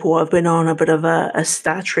you know, Paul, I've been on a bit of a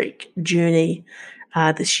Star Trek journey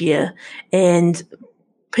this year, and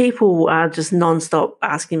people are just nonstop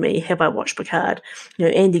asking me, have I watched Picard?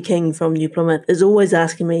 Andy King from New Plymouth is always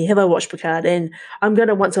asking me, have I watched Picard? And I'm going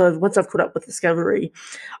to, once I've caught up with Discovery,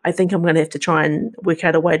 I think I'm going to have to try and work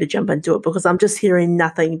out a way to jump into it, because I'm just hearing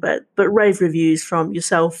nothing but rave reviews from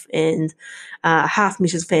yourself and Half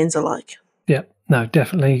Measures fans alike. Yeah, no,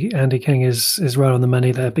 definitely Andy King is right on the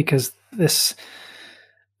money there, because this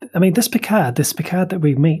Picard that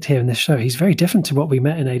we meet here in this show, he's very different to what we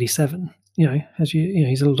met in 87.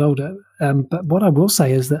 He's a little older. But what I will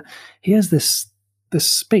say is that he has this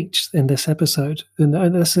speech in this episode, in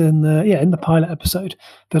the pilot episode,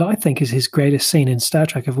 that I think is his greatest scene in Star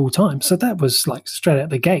Trek of all time. So that was like straight out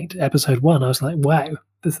the gate, episode 1. I was like, wow.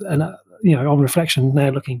 On reflection, now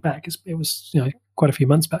looking back, it was quite a few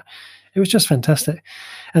months back. It was just fantastic.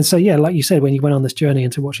 And so, yeah, like you said, when you went on this journey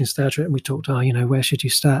into watching Star Trek, and we talked, where should you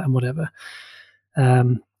start and whatever.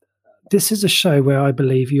 This is a show where I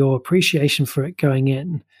believe your appreciation for it going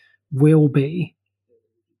in will be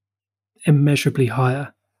immeasurably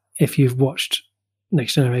higher if you've watched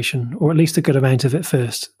Next Generation, or at least a good amount of it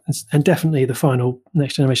first. And definitely the final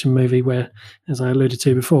Next Generation movie where, as I alluded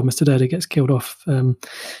to before, Mr. Data gets killed off to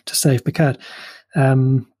save Picard.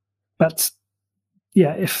 But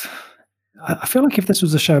yeah, I feel like if this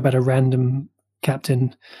was a show about a random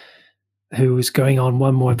captain who was going on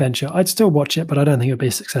one more adventure, I'd still watch it, but I don't think it would be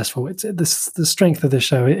successful. The strength of the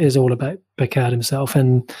show is all about Picard himself,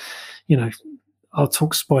 and I'll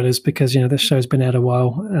talk spoilers because this show's been out a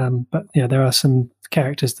while, but there are some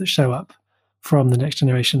characters that show up from the Next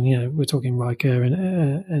Generation. We're talking Riker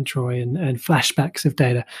and Troy and flashbacks of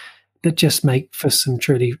Data that just make for some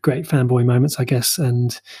truly great fanboy moments, I guess.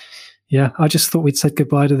 And yeah, I just thought we'd said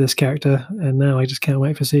goodbye to this character, and now I just can't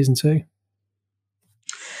wait for season 2.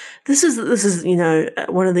 This is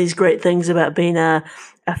one of these great things about being a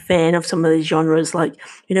fan of some of these genres. Like,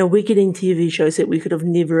 we're getting TV shows that we could have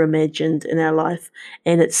never imagined in our life,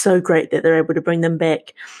 and it's so great that they're able to bring them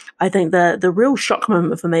back. I think the real shock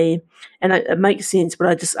moment for me, and it makes sense,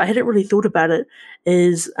 but I hadn't really thought about it,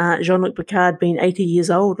 is Jean-Luc Picard being 80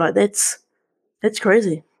 years old. Like, that's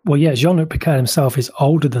crazy. Well, yeah, Jean-Luc Picard himself is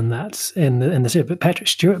older than that in the series, but Patrick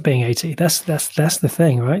Stewart being 80, that's the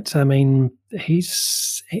thing, right? I mean, he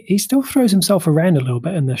still throws himself around a little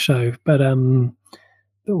bit in the show, but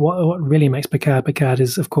what really makes Picard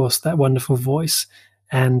is, of course, that wonderful voice.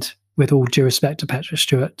 And with all due respect to Patrick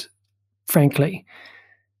Stewart, frankly,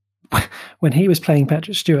 when he was playing when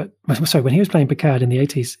he was playing Picard in the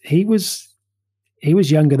 80s, he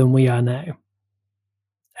was younger than we are now,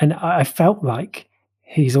 and I felt like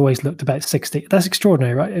he's always looked about 60. That's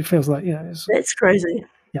extraordinary, right? It feels like, That's crazy.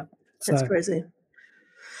 Yeah. That's crazy.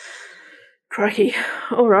 Crikey.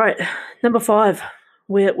 All right. Number 5.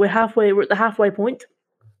 We're at the halfway point.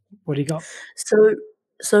 What do you got?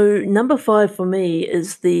 So number 5 for me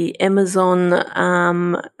is the Amazon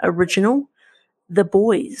original, The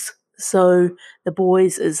Boys. So The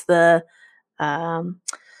Boys is the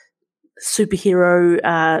superhero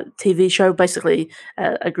TV show, basically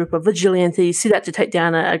a group of vigilantes set out to take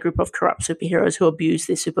down a group of corrupt superheroes who abuse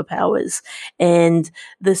their superpowers. And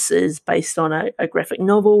this is based on a graphic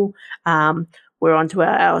novel. We're on to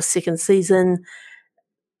our second season.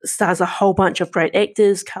 Stars a whole bunch of great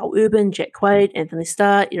actors: Carl Urban, Jack Quaid, Anthony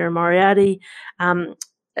Starr, Erin Moriarty.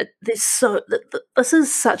 This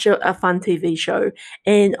is such a fun TV show,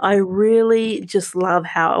 and I really just love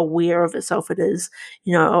how aware of itself it is.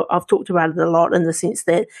 I've talked about it a lot in the sense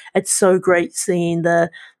that it's so great seeing the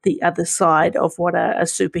other side of what a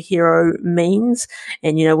superhero means.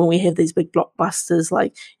 And when we have these big blockbusters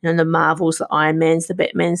like the Marvels, the Iron Mans, the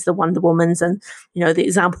Batmans, the Wonder Womans, and the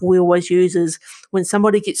example we always use is when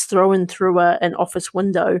somebody gets thrown through an office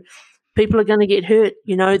window, people are going to get hurt.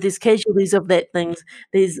 There's casualties of that things.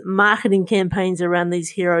 There's marketing campaigns around these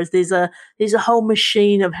heroes. There's a whole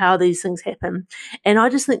machine of how these things happen. And I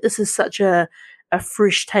just think this is such a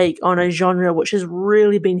fresh take on a genre which has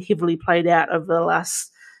really been heavily played out over the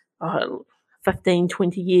last 15,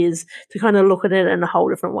 20 years, to kind of look at it in a whole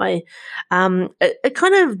different way. It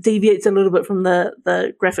kind of deviates a little bit from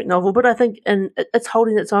the graphic novel, but I think it's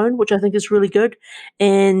holding its own, which I think is really good.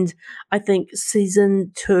 And I think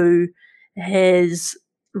season 2 has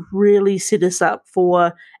really set us up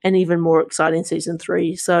for an even more exciting season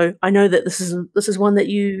 3. So I know that this is one that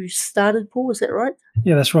you started, Paul. Is that right?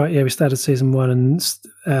 Yeah, that's right. Yeah, we started season 1, and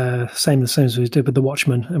same as we did with The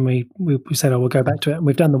Watchmen, and we said, we'll go back to it. And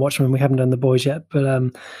we've done The Watchmen. We haven't done The Boys yet, but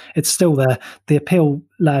it's still there. The appeal,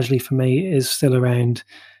 largely for me, is still around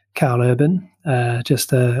Carl Urban,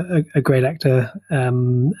 just a great actor,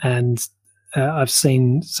 and I've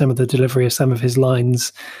seen some of the delivery of some of his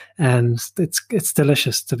lines, and it's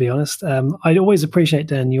delicious, to be honest. I always appreciate,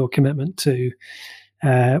 Dan, your commitment to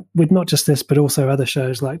with not just this, but also other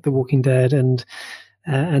shows like The Walking Dead and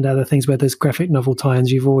other things where there's graphic novel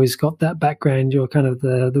tie-ins. You've always got that background. You're kind of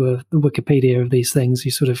the Wikipedia of these things.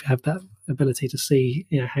 You sort of have that ability to see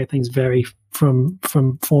how things vary from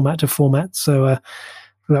format to format. So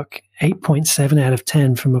look, 8.7 out of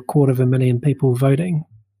 10 from 250,000 people voting.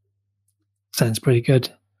 Sounds pretty good.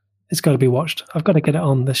 It's got to be watched. I've got to get it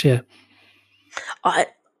on this year.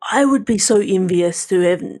 I would be so envious to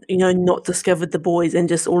have not discovered The Boys and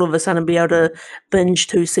just all of a sudden be able to binge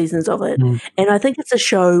 2 seasons of it. And I think it's a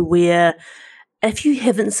show where if you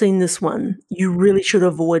haven't seen this one, you really should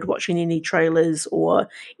avoid watching any trailers or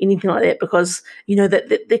anything like that, because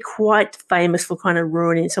that they're quite famous for kind of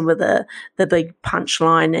ruining some of the big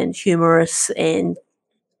punchline and humorous and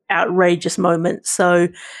outrageous moments. So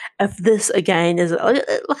if this again is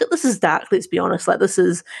look, this is dark, let's be honest, like this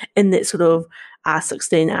is in that sort of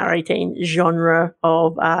R16, R18 genre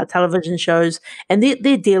of television shows, and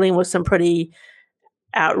they're dealing with some pretty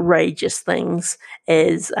outrageous things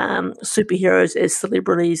as superheroes, as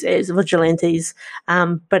celebrities, as vigilantes.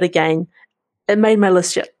 But again, it made my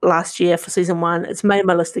list last year for season 1. It's made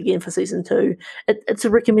my list again for season 2. It's a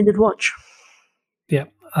recommended watch. Yeah,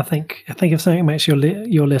 I think if something makes your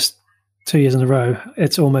list 2 years in a row,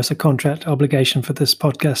 it's almost a contract obligation for this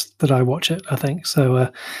podcast that I watch it, I think.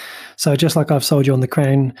 So just like I've sold you on The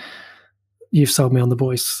Crown, you've sold me on The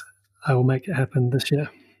Voice. I will make it happen this year.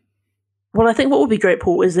 Well, I think what would be great,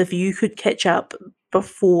 Paul, is if you could catch up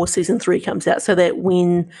before season 3 comes out, so that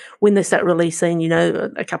when they start releasing,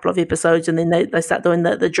 a couple of episodes, and then they start doing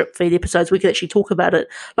the drip feed episodes, we could actually talk about it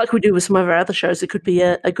like we do with some of our other shows. It could be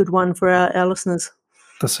a good one for our listeners.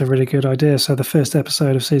 That's a really good idea. So the first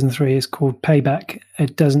episode of season 3 is called Payback.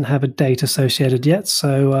 It doesn't have a date associated yet,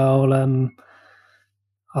 so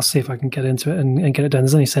I'll see if I can get into it and get it done.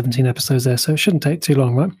 There's only 17 episodes there, so it shouldn't take too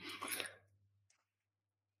long, right?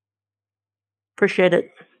 Appreciate it.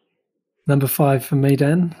 Number 5 for me,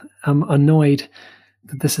 Dan. I'm annoyed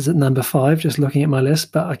that this is at number 5, just looking at my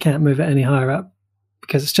list, but I can't move it any higher up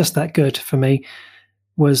because it's just that good for me,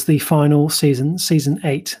 was the final season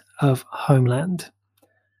 8 of Homeland.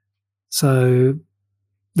 So,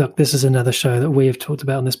 look, this is another show that we have talked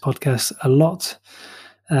about on this podcast a lot.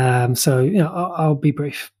 I'll be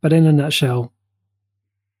brief. But in a nutshell,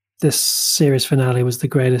 this series finale was the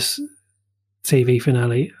greatest TV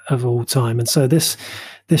finale of all time. And so this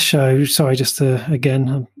show, sorry, just to, again,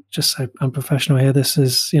 I'm just so unprofessional here. This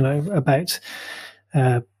is, about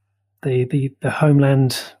the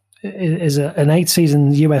Homeland is an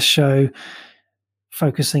 8-season US show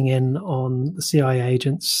focusing in on the CIA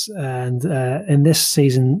agents. And in this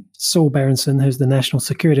season, Saul Berenson, who's the National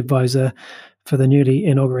Security Advisor for the newly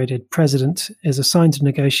inaugurated president, is assigned to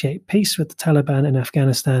negotiate peace with the Taliban in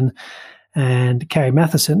Afghanistan. And Carrie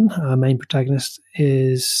Matheson, our main protagonist,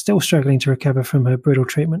 is still struggling to recover from her brutal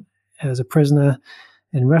treatment as a prisoner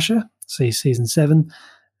in Russia. See season 7.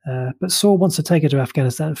 But Saul wants to take her to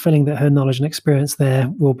Afghanistan, feeling that her knowledge and experience there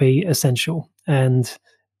will be essential. And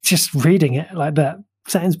just reading it like that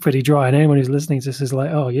sounds pretty dry. And anyone who's listening to this is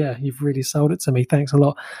like, oh yeah, you've really sold it to me. Thanks a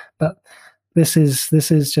lot. But this is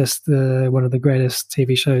just one of the greatest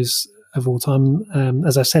TV shows of all time.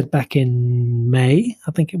 As I said back in May,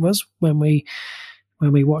 I think it was, when we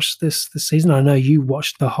watched this season. I know you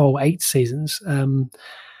watched the whole 8 seasons.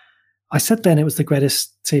 I said then it was the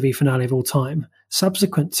greatest TV finale of all time.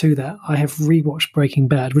 Subsequent to that, I have rewatched Breaking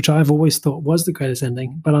Bad, which I've always thought was the greatest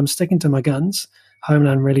ending, but I'm sticking to my guns.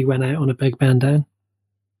 Homeland really went out on a big bang, down.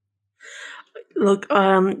 Look,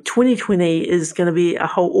 2020 is going to be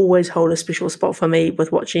always hold a special spot for me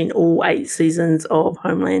with watching all 8 seasons of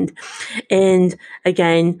Homeland. And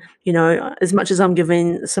again, as much as I'm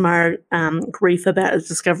giving Samara grief about his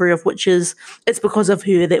discovery of witches, it's because of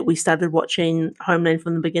her that we started watching Homeland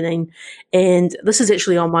from the beginning. And this is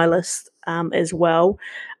actually on my list as well,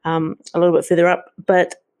 a little bit further up,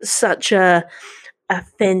 but such a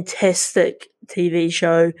fantastic TV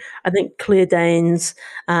show. I think Claire Danes,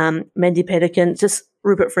 Mandy Patinkin, just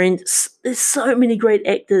Rupert Friend. There's so many great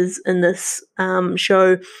actors in this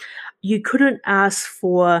show. You couldn't ask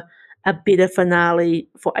for a better finale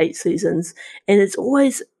for 8 seasons. And it's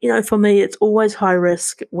always, for me, it's always high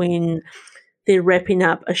risk when they're wrapping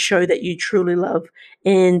up a show that you truly love.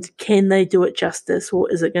 And can they do it justice, or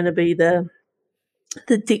is it going to be the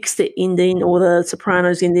Dexter ending or the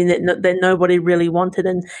Sopranos ending that nobody really wanted,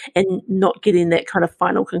 and not getting that kind of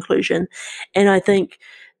final conclusion? And I think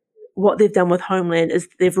what they've done with Homeland is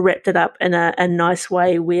they've wrapped it up in a nice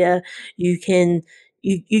way where you can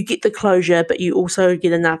you get the closure, but you also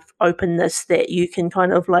get enough openness that you can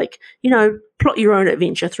kind of plot your own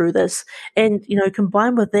adventure through this. And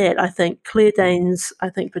combined with that, I think Claire Danes'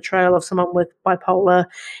 portrayal of someone with bipolar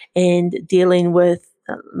and dealing with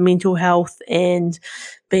mental health and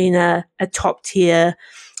being a top tier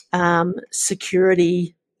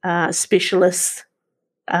security specialist,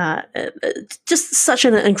 just such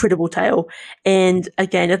an incredible tale. And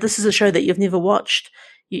again, if this is a show that you've never watched,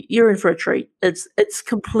 you're in for a treat. It's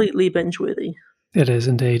completely binge worthy. It is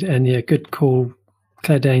indeed. And yeah, good call.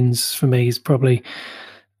 Claire Danes for me is probably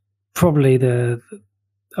the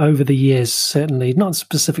over the years, certainly not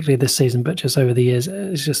specifically this season, but just over the years,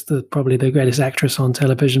 it's just probably the greatest actress on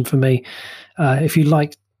television for me. If you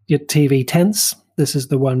like your TV tense, this is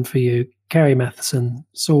the one for you. Carrie Matheson,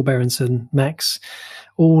 Saul Berenson, Max,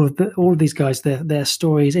 all of these guys, their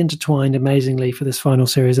stories intertwined amazingly for this final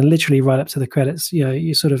series, and literally right up to the credits.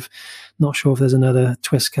 You're sort of not sure if there's another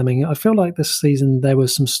twist coming. I feel like this season there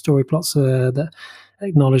was some story plots that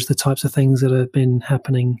acknowledge the types of things that have been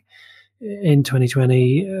happening in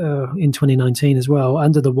 2020, in 2019 as well,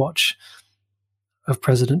 under the watch of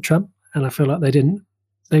President Trump. And I feel like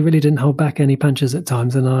they really didn't hold back any punches at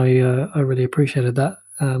times, and I really appreciated that.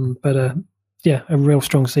 But a real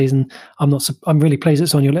strong season. I'm really pleased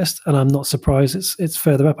it's on your list, and I'm not surprised it's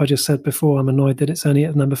further up. I just said before, I'm annoyed that it's only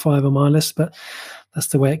at number 5 on my list, but that's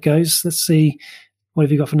the way it goes. Let's see, what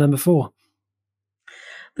have you got for number 4?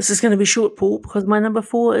 This is going to be short, Paul, because my number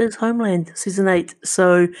 4 is Homeland, season 8.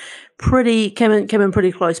 So came in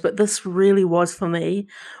pretty close, but this really was for me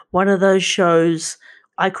one of those shows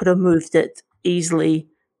I could have moved it easily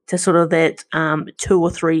to sort of that 2 or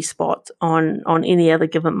 3 spot on any other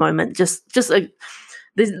given moment.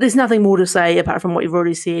 There's nothing more to say apart from what you've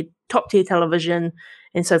already said. Top tier television.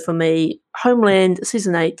 And so for me, Homeland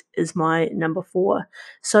season 8 is my number 4.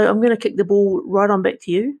 So I'm going to kick the ball right on back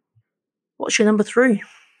to you. What's your number 3?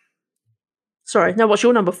 Sorry, no, what's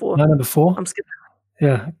your number 4? My number 4? I'm skipping.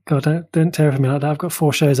 Yeah, God, don't terrify me like that. I've got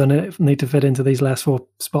 4 shows I need to fit into these last 4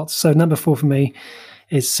 spots. So number 4 for me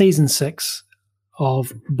is season 6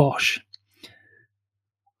 of Bosch.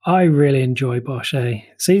 I really enjoy Bosch.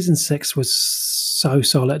 Season 6 was so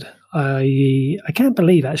solid. I can't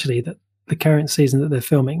believe actually that the current season that they're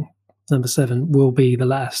filming, number 7, will be the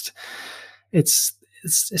last. It's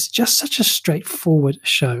just such a straightforward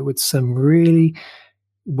show with some really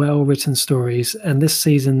well-written stories, and this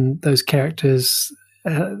season those characters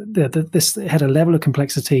this had a level of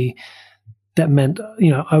complexity that meant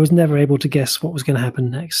I was never able to guess what was going to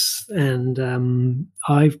happen next, and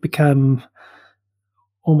I've become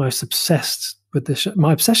almost obsessed with this show.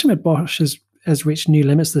 My obsession with Bosch has reached new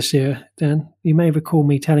limits this year. Dan, you may recall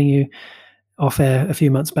me telling you off air a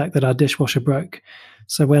few months back that our dishwasher broke,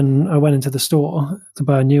 so when I went into the store to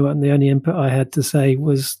buy a new one, the only input I had to say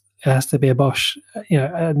was it has to be a Bosch,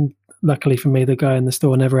 and luckily for me, the guy in the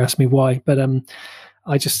store never asked me why. But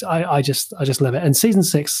I just love it. And season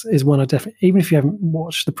 6 is one I definitely, even if you haven't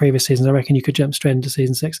watched the previous seasons, I reckon you could jump straight into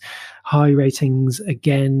season 6. High ratings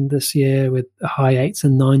again this year with high 8s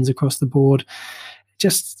and 9s across the board.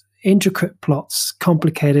 Just intricate plots,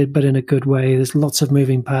 complicated but in a good way. There's lots of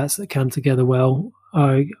moving parts that come together well.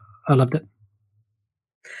 I loved it.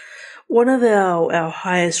 One of our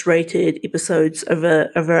highest rated episodes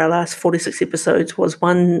over our last 46 episodes was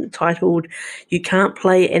one titled "You Can't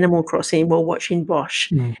Play Animal Crossing While Watching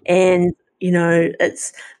Bosch." And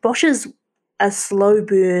Bosch is a slow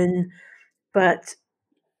burn, but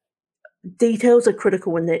details are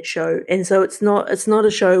critical in that show. And so it's not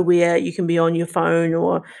a show where you can be on your phone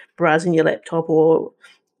or browsing your laptop or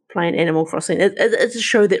playing Animal Crossing. It's a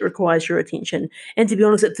show that requires your attention, and to be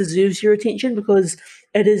honest, it deserves your attention because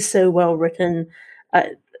it is so well written,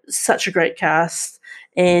 such a great cast.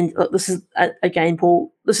 And look, this is again,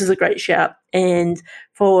 Paul, this is a great shout. And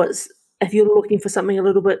if you're looking for something a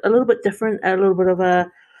little bit different, a little bit of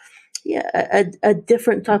a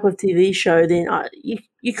different type of TV show, then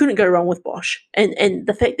you couldn't go wrong with Bosch. And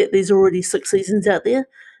the fact that there's already 6 seasons out there,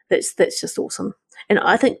 that's just awesome. And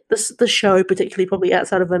I think this show, particularly probably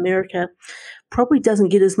outside of America, probably doesn't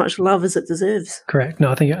get as much love as it deserves. Correct. No,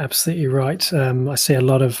 I think you're absolutely right. I see a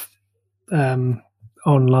lot of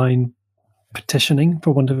online petitioning,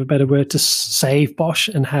 for want of a better word, to save Bosch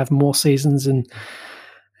and have more seasons, and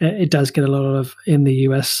it does get a lot of love in the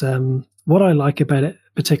US. What I like about it,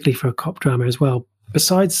 particularly for a cop drama as well,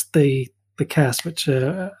 besides the cast, which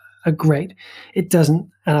are great, it doesn't,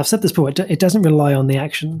 and I've said this before, it doesn't rely on the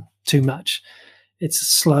action too much. It's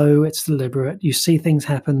slow, it's deliberate. You see things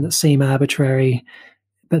happen that seem arbitrary,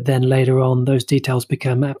 but then later on, those details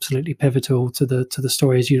become absolutely pivotal to the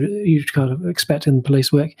stories you kind of expect in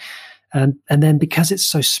police work. And then because it's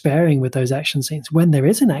so sparing with those action scenes, when there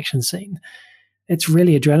is an action scene, it's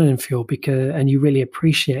really adrenaline fuel and you really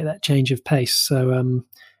appreciate that change of pace. So,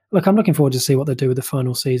 look, I'm looking forward to see what they do with the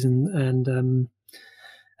final season.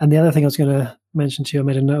 And the other thing I was going to mention to you, I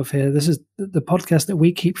made a note of here. This is the podcast that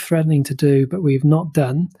we keep threatening to do, but we've not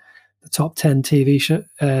done, the top 10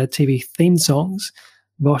 TV theme songs.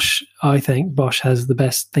 I think Bosch has the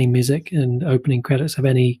best theme music and opening credits of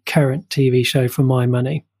any current TV show for my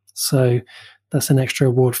money. So that's an extra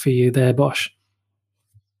award for you there, Bosch.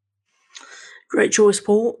 Great choice,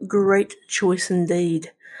 Paul. Great choice indeed.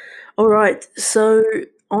 All right, so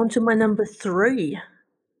on to my number 3.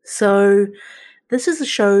 So This is a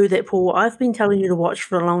show that, Paul, I've been telling you to watch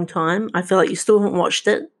for a long time. I feel like you still haven't watched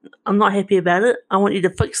it. I'm not happy about it. I want you to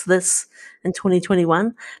fix this in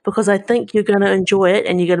 2021 because I think you're going to enjoy it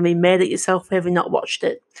and you're going to be mad at yourself for having not watched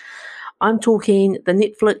it. I'm talking the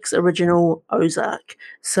Netflix original Ozark.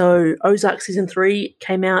 So Ozark season 3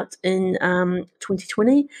 came out in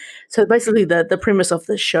 2020. So basically the premise of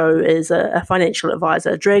this show is a financial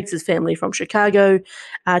advisor drags his family from Chicago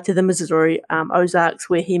to the Missouri Ozarks,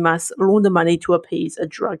 where he must launder money to appease a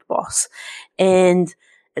drug boss. And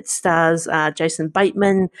it stars Jason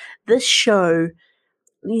Bateman. This show,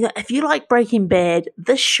 if you like Breaking Bad,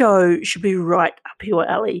 this show should be right up your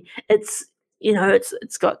alley. It's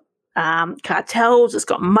got cartels, it's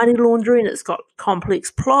got money laundering, it's got complex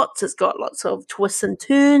plots, it's got lots of twists and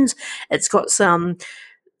turns, it's got some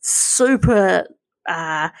super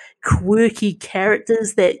quirky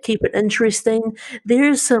characters that keep it interesting.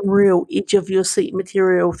 There's some real edge of your seat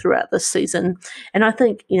material throughout this season, and I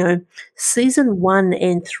think season 1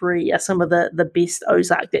 and 3 are some of the best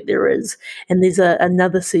Ozark that there is, and there's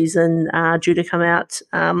another season due to come out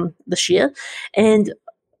this year, and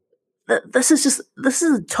this is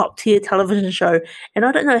a top tier television show, and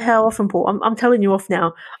I don't know how often, Paul. I'm telling you off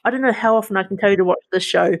now. I don't know how often I can tell you to watch this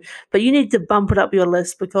show, but you need to bump it up your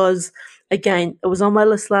list because, again, it was on my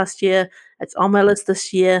list last year. It's on my list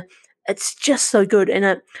this year. It's just so good,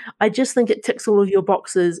 and I just think it ticks all of your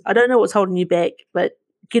boxes. I don't know what's holding you back, but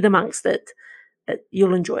get amongst it.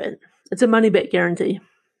 You'll enjoy it. It's a money back guarantee.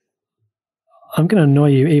 I'm going to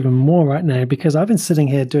annoy you even more right now because I've been sitting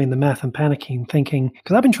here doing the math and panicking, thinking,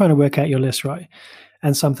 because I've been trying to work out your list, right?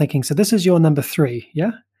 And so I'm thinking, so this is your number 3,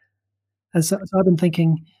 yeah? And so I've been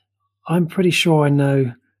thinking, I'm pretty sure I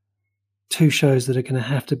know 2 shows that are going to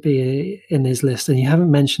have to be in this list, and you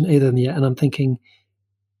haven't mentioned either of them yet. And I'm thinking,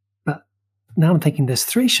 but now I'm thinking there's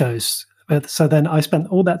 3 shows. So then I spent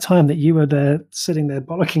all that time that you were there sitting there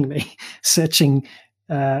bollocking me, searching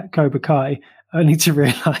Cobra Kai, only to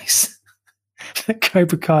realize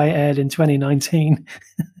Cobra Kai aired in 2019,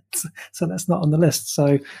 so that's not on the list.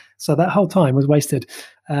 So that whole time was wasted.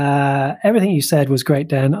 Everything you said was great,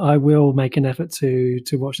 Dan. I will make an effort to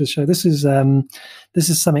watch this show. This is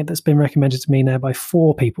something that's been recommended to me now by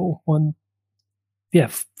 4 people.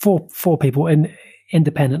 Four people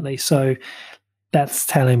independently. So that's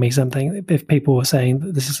telling me something. If people were saying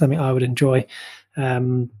that this is something I would enjoy,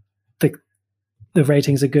 the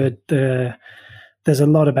ratings are good. There's a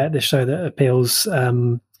lot about this show that appeals.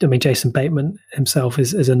 Jason Bateman himself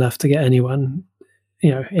is enough to get anyone,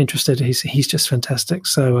 interested. He's just fantastic.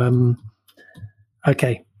 So,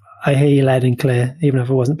 okay, I hear you loud and clear. Even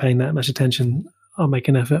if I wasn't paying that much attention, I'll make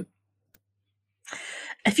an effort.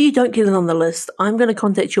 If you don't get it on the list, I'm going to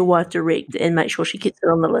contact your wife direct and make sure she gets it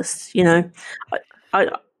on the list. I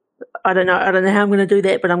don't know how I'm going to do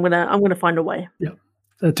that, but I'm going to find a way. Yeah,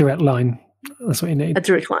 a direct line. That's what you need. A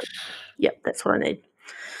direct line. Yep, that's what I need.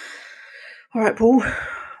 All right, Paul,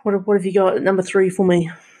 what have you got at number 3 for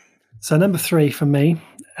me? So number 3 for me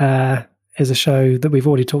is a show that we've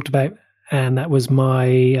already talked about, and that was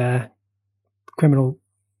my Criminal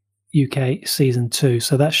UK season 2.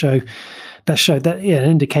 So that show, an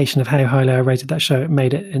indication of how highly I rated that show. It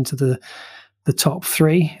made it into the top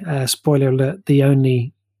 3. Spoiler alert: the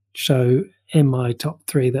only show in my top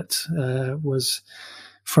 3 that was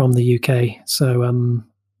from the UK. So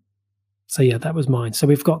yeah, that was mine. So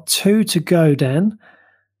we've got 2 to go, Dan.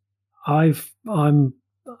 I'm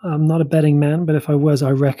not a betting man, but if I was,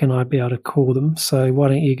 I reckon I'd be able to call them. So why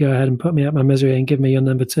don't you go ahead and put me out my misery and give me your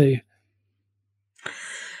number 2?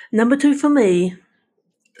 Number 2 for me,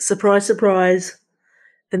 surprise, surprise,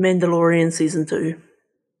 The Mandalorian season 2.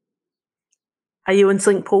 Are you in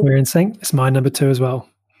sync, Paul? We're in sync. It's my number 2 as well.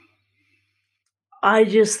 I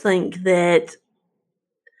just think that,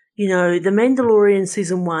 The Mandalorian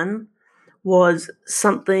season 1 was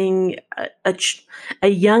something a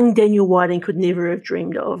young Daniel Whiting could never have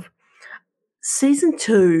dreamed of. Season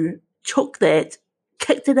 2 took that,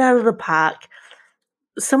 kicked it out of the park.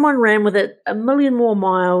 Someone ran with it a million more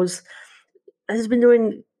miles. Has been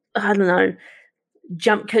doing, I don't know,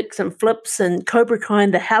 jump kicks and flips and Cobra Kai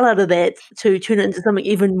the hell out of that to turn it into something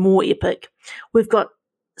even more epic. We've got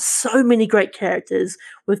so many great characters.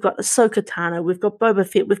 We've got Ahsoka Tano. We've got Boba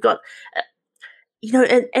Fett. We've got,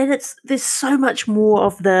 and there's so much more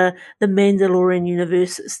of the Mandalorian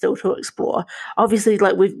universe still to explore. Obviously,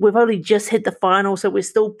 like we've only just hit the final, so we're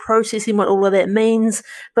still processing what all of that means.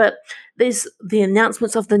 But there's the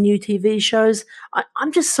announcements of the new TV shows.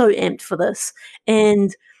 I'm just so amped for this,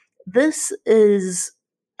 and this is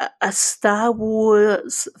a Star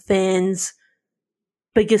Wars fans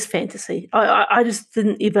biggest fantasy. I just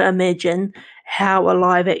didn't ever imagine how a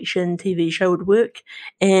live action TV show would work,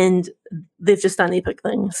 and they've just done epic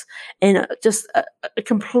things. And just a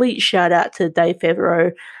complete shout out to John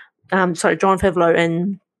Favreau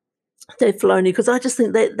and Dave Filoni, because I just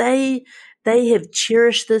think that they have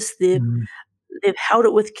cherished this. They've held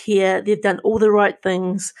it with care. They've done all the right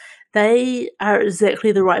things. They are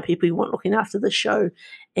exactly the right people you want looking after the show,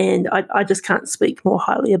 and I just can't speak more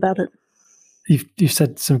highly about it. You've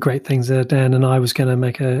said some great things there, Dan, and I was going to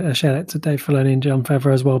make a shout out to Dave Filoni and Jon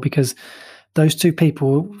Favreau as well, because those two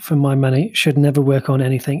people, for my money, should never work on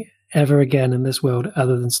anything ever again in this world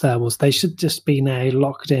other than Star Wars. They should just be now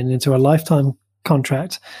locked into a lifetime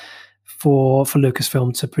contract for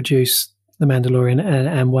Lucasfilm to produce The Mandalorian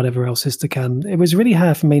and whatever else is to come. It was really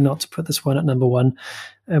hard for me not to put this one at number one.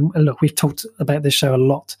 And look, we've talked about this show a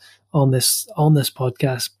lot on this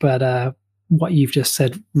podcast, but what you've just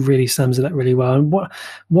said really sums it up really well. And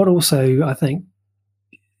what also I think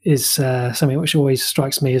is something which always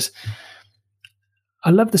strikes me is I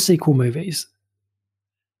love the sequel movies,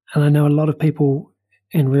 and I know a lot of people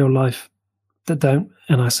in real life that don't,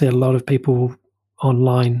 and I see a lot of people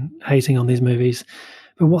online hating on these movies.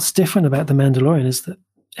 But what's different about The Mandalorian is that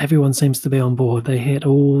everyone seems to be on board. They hit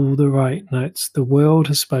all the right notes. The world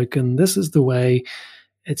has spoken. This is the way.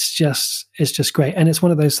 It's just great. And it's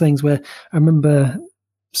one of those things where I remember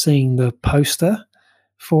seeing the poster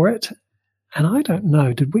for it, and I don't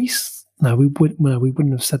know, we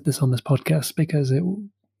wouldn't have said this on this podcast because it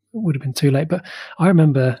would have been too late. But I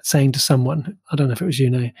remember saying to someone, I don't know if it was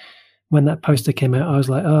you, now, when that poster came out, I was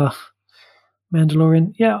like, oh,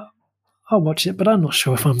 Mandalorian, yeah, I'll watch it, but I'm not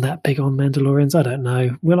sure if I'm that big on Mandalorians. I don't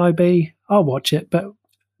know. Will I be? I'll watch it, but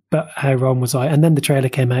how wrong was I? And then the trailer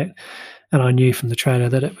came out, and I knew from the trailer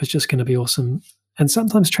that it was just going to be awesome. And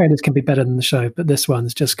sometimes trailers can be better than the show, but this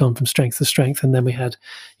one's just gone from strength to strength. And then we had,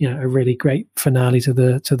 a really great finale to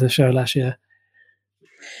the show last year.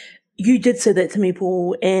 You did say that to me,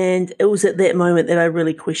 Paul, and it was at that moment that I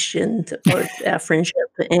really questioned both our friendship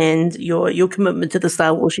and your commitment to the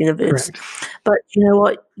Star Wars universe. Correct. But you know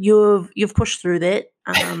what? You've pushed through that.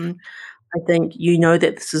 I think you know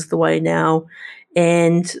that this is the way now,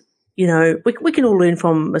 and we can all learn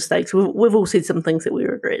from mistakes. We've all said some things that we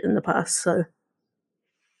regret in the past.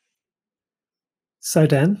 So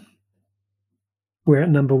Dan, we're at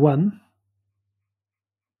number one.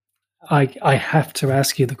 I have to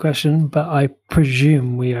ask you the question, but I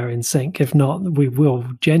presume we are in sync. If not, we will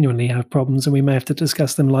genuinely have problems, and we may have to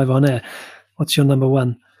discuss them live on air. What's your number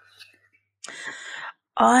one?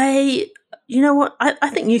 You know what? I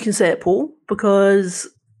think you can say it, Paul, because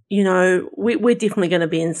we're definitely going to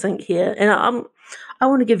be in sync here, and I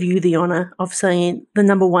want to give you the honor of saying the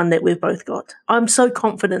number one that we've both got. I'm so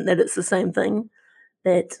confident that it's the same thing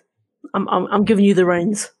that I'm giving you the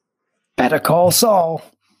reins. Better Call Saul.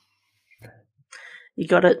 You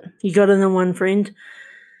got it. You got it in one, friend.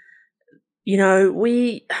 This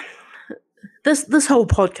whole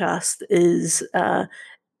podcast is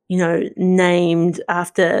named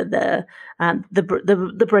after the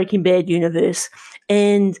Breaking Bad universe,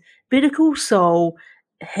 and Better Call Saul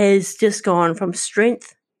has just gone from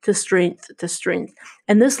strength to strength to strength.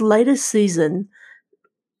 And this latest season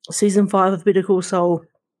 5 of Better Call Saul,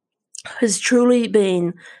 has truly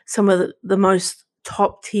been some of the most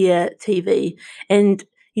top tier TV. And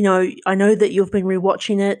I know that you've been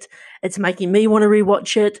rewatching it. It's making me want to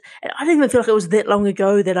rewatch it. And I don't even feel like it was that long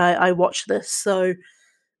ago that I watched this. So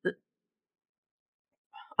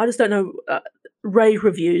I just don't know. Rave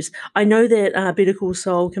reviews. I know that Better Call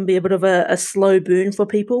Saul can be a bit of a slow burn for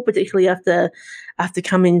people, particularly after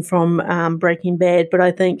coming from Breaking Bad. But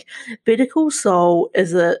I think Better Call Saul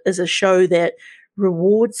is a show that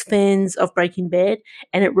rewards fans of Breaking Bad,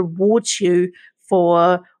 and it rewards you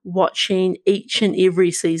for watching each and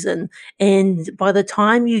every season. And by the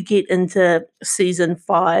time you get into season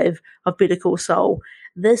 5 of Better Call Saul,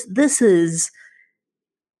 this is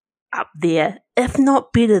up there, if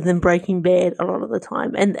not better than Breaking Bad a lot of the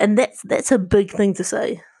time. And that's a big thing to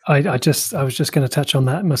say. I was just going to touch on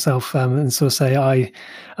that myself and sort of say I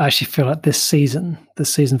actually feel like this season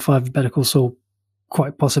 5 of Better Call Saul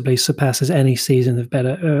quite possibly surpasses any season of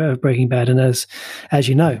Breaking Bad. And as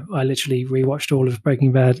you know, I literally rewatched all of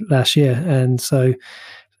Breaking Bad last year, and so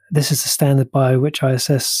this is the standard by which I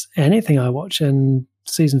assess anything I watch. And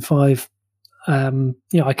season 5,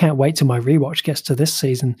 I can't wait till my rewatch gets to this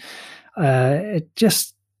season. Anyone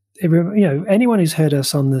who's heard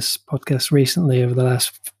us on this podcast recently over the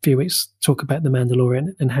last few weeks talk about The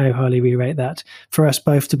Mandalorian and how highly we rate that, for us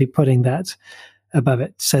both to be putting that above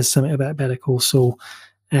it says something about Better Call Saul.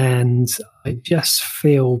 And I just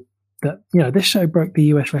feel that, this show broke the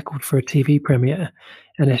US record for a TV premiere,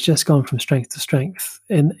 and it's just gone from strength to strength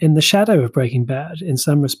in the shadow of Breaking Bad. In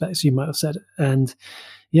some respects, you might have said, and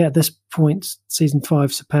yeah, at this point, season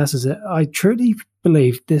 5 surpasses it. I truly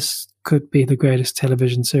believe this could be the greatest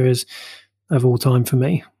television series of all time for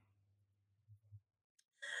me.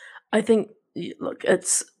 I think, look,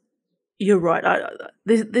 you're right.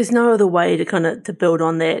 There's no other way to build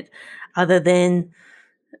on that other than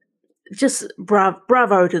just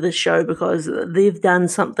bravo to the show, because they've done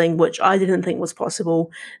something which I didn't think was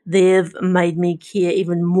possible. They've made me care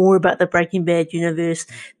even more about the Breaking Bad universe.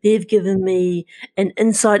 They've given me an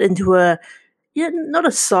insight into not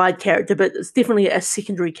a side character, but it's definitely a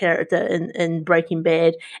secondary character in Breaking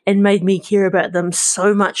Bad, and made me care about them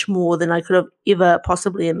so much more than I could have ever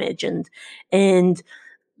possibly imagined. And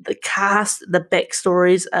the cast, the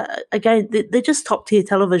backstories, again, they're just top tier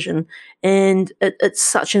television, and it's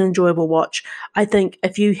such an enjoyable watch. I think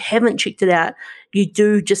if you haven't checked it out, you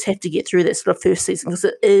do just have to get through that sort of first season, because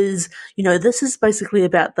it is, this is basically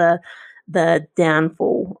about the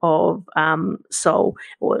downfall of Saul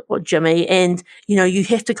or Jimmy, and you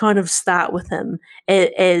have to kind of start with him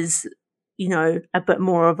as a bit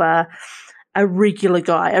more of a regular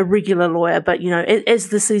guy, a regular lawyer. But as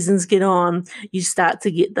the seasons get on, you start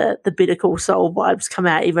to get the Better Call Saul vibes come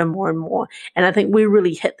out even more and more. And I think we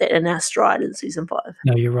really hit that in our stride in season 5.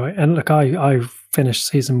 No, you're right. And look, I finished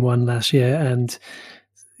season 1 last year, and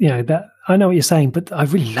that I know what you're saying, but I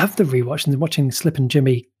really loved the rewatch and watching Slip and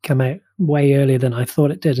Jimmy come out way earlier than I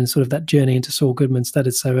thought it did, and sort of that journey into Saul Goodman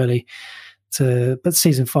started so early. But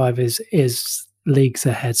season 5 is leagues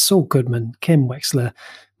ahead. Saul Goodman, Kim Wexler,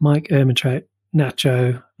 Mike Ehrmantraut,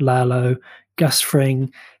 Nacho, Lalo, Gus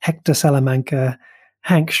Fring, Hector Salamanca,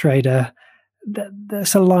 Hank Schrader.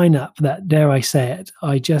 That's a lineup that, dare I say it,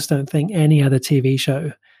 I just don't think any other TV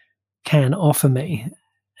show can offer me.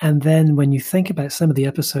 And then when you think about some of the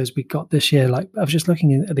episodes we got this year, like I was just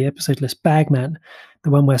looking at the episode list, Bagman, the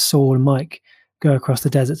one where Saul and Mike go across the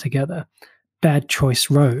desert together, Bad Choice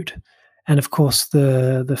Road, and of course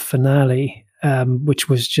the finale, which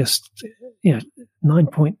was just, 9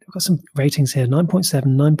 point, I've got some ratings here, 9.7,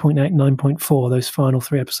 9.8, 9.4, those final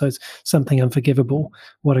 3 episodes, Something Unforgivable.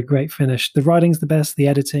 What a great finish. The writing's the best, the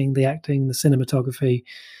editing, the acting, the cinematography.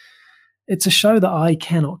 It's a show that I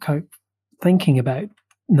cannot cope thinking about,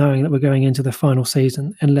 knowing that we're going into the final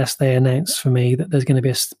season, unless they announce for me that there's going to be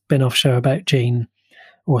a spin-off show about Gene,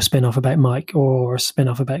 or a spin-off about Mike, or a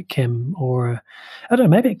spin-off about Kim, or I don't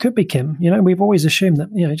know, maybe it could be Kim. We've always assumed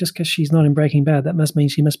that, just because she's not in Breaking Bad, that must mean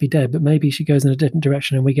she must be dead, but maybe she goes in a different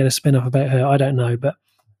direction and we get a spin-off about her. I don't know, but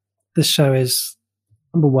this show is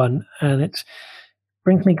number 1, and it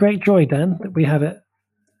brings me great joy, Dan, that we have it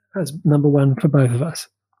as number 1 for both of us,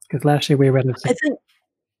 because last year we were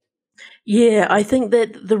I think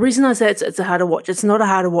that the reason I say it's a harder watch, it's not a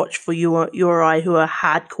harder watch for you or I, who are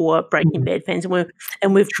hardcore Breaking Bad fans,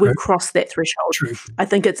 and we've crossed that threshold. True. I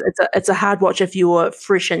think it's a hard watch if you're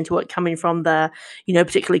fresh into it, coming from the,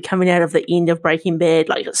 particularly coming out of the end of Breaking Bad,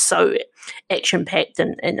 like it's so action packed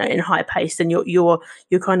and high paced, and you're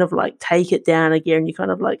kind of like take it down again, you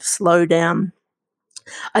kind of like slow down.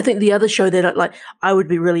 I think the other show that I would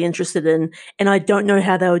be really interested in, and I don't know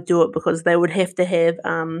how they would do it, because they would have to have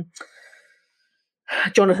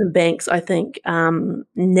Jonathan Banks, I think,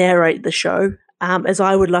 narrate the show, as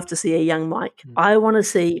I would love to see a young Mike. I want to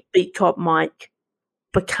see Beat Cop Mike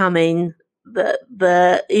becoming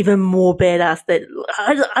the even more badass that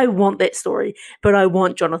I want that story, but I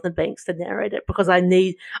want Jonathan Banks to narrate it, because I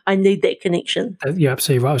need that connection. You're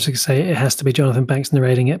absolutely right. I was going to say it has to be Jonathan Banks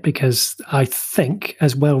narrating it, because I think,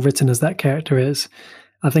 as well written as that character is,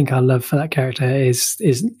 I think our love for that character is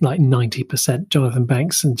like 90% Jonathan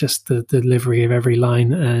Banks, and just the delivery of every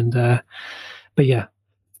line. And but yeah,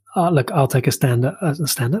 look, I'll take a stand up.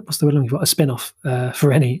 What's the word I'm looking for? A spin-off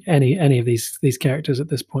for any of these characters at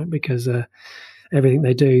this point, because everything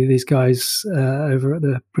they do, these guys over at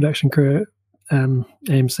the production crew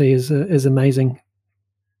AMC is amazing.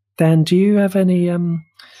 Dan, do you have any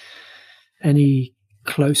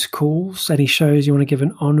close calls? Any shows you want to give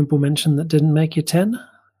an honourable mention that didn't make your 10?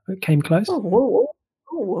 It came close. Okay.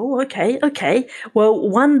 Well,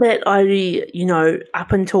 one that I,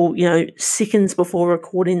 up until, seconds before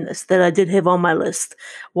recording this, that I did have on my list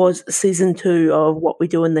was season 2 of What We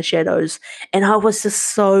Do in the Shadows. And I was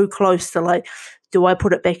just so close to do I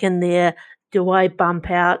put it back in there? Do I bump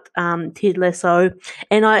out Ted Lasso?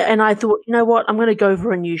 And I thought, you know what, I'm going to go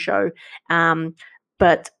for a new show.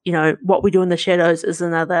 But, What We Do in the Shadows is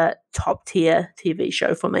another top tier TV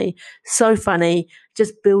show for me. So funny,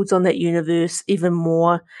 just builds on that universe even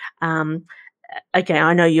more. okay,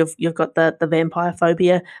 I know you've got the vampire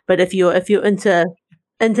phobia, but if you're into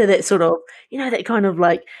that sort of, that kind of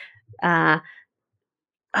like, uh,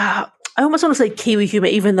 I almost want to say Kiwi humor,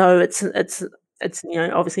 even though it's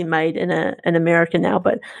obviously made in America now,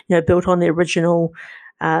 but built on the original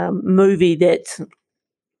movie that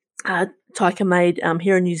Taika made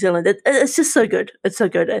here in New Zealand. It's just so good. It's so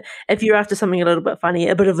good. If you're after something a little bit funny,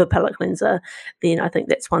 a bit of a palate cleanser, then I think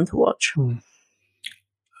that's one to watch.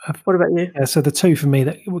 What about you? Yeah, so the two for me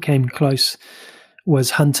that came close was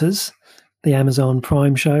Hunters, the Amazon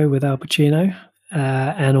Prime show with Al Pacino,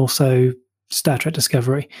 and also Star Trek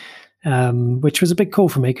Discovery, which was a big call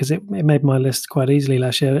for me because it made my list quite easily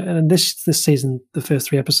last year. And this season, the first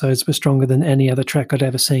 3 episodes were stronger than any other Trek I'd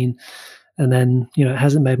ever seen. And then, it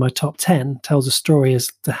hasn't made my top 10, tells a story as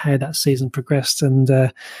to how that season progressed, and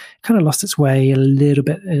kind of lost its way a little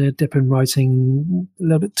bit in a dip in writing, a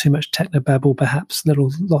little bit too much technobabble, perhaps, a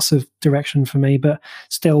little loss of direction for me, but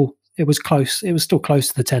still, it was close. It was still close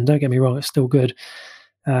to the 10, don't get me wrong, it's still good.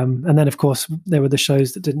 And then, of course, there were the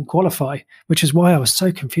shows that didn't qualify, which is why I was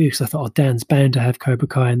so confused. I thought, oh, Dan's bound to have Cobra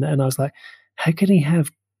Kai, and I was like, how can he have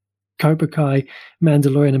Cobra Kai,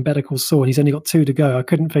 Mandalorian, and Better Call Saul? He's only got 2 to go. I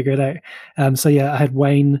couldn't figure it out. So yeah, I had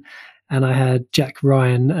Wayne and I had Jack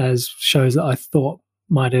Ryan as shows that I thought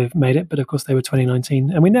might have made it, but of course they were 2019,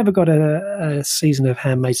 and we never got a season of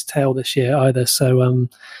Handmaid's Tale this year either. So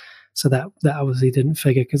so that obviously didn't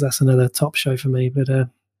figure because that's another top show for me. But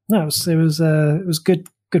no, it was good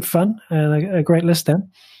fun and a great list then.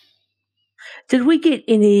 Did we get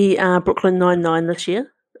any Brooklyn Nine-Nine this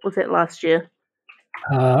year? Was that last year?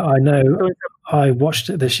 I know I watched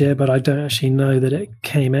it this year, but I don't actually know that it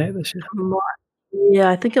came out this year. Yeah,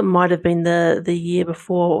 I think it might have been the year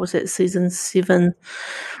before. What was it, season 7?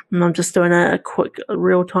 And I'm just doing a quick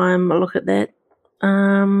real-time look at that.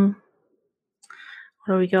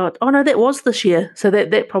 What do we got? Oh, no, that was this year. So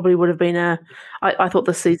that probably would have been I thought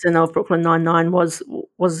the season of Brooklyn Nine-Nine was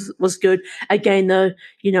good. Again, though,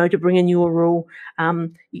 to bring in your rule, I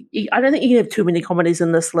don't think you can have too many comedies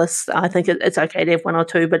in this list. I think it's okay to have 1 or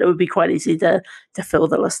 2, but it would be quite easy to fill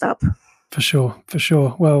the list up. For sure.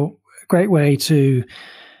 Well, a great way to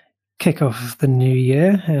kick off the new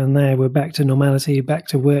year, and there we're back to normality, back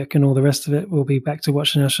to work and all the rest of it. We'll be back to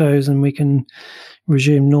watching our shows and we can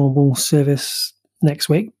resume normal service next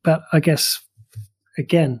week. But I guess,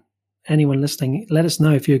 again, anyone listening, let us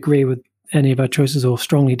know if you agree with any of our choices or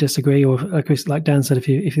strongly disagree, or like Dan said, if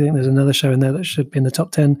you think there's another show in there that should be in the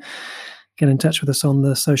top 10, get in touch with us on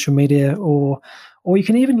the social media, or you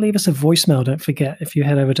can even leave us a voicemail. Don't forget, if you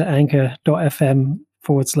head over to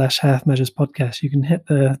anchor.fm/Half Measures Podcast, you can hit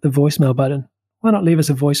the voicemail button. Why not leave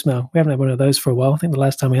us a voicemail? We haven't had one of those for a while. I think the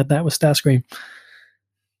last time we had that was Starscream.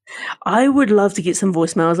 I would love to get some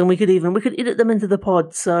voicemails, and we could edit them into the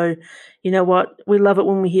pod. So, you know what? We love it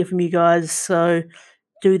when we hear from you guys. So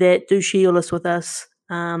do that. Do share your list with us.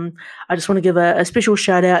 I just want to give a special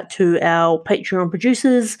shout out to our Patreon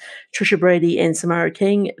producers, Trisha Brady and Samara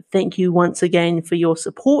King. Thank you once again for your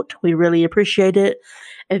support. We really appreciate it.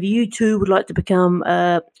 If you too would like to become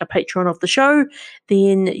a patron of the show,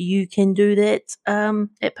 then you can do that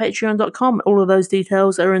at patreon.com. All of those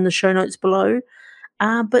details are in the show notes below.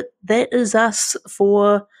 But that is us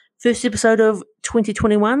for first episode of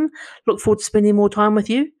 2021. Look forward to spending more time with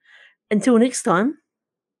you. Until next time,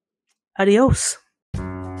 adios.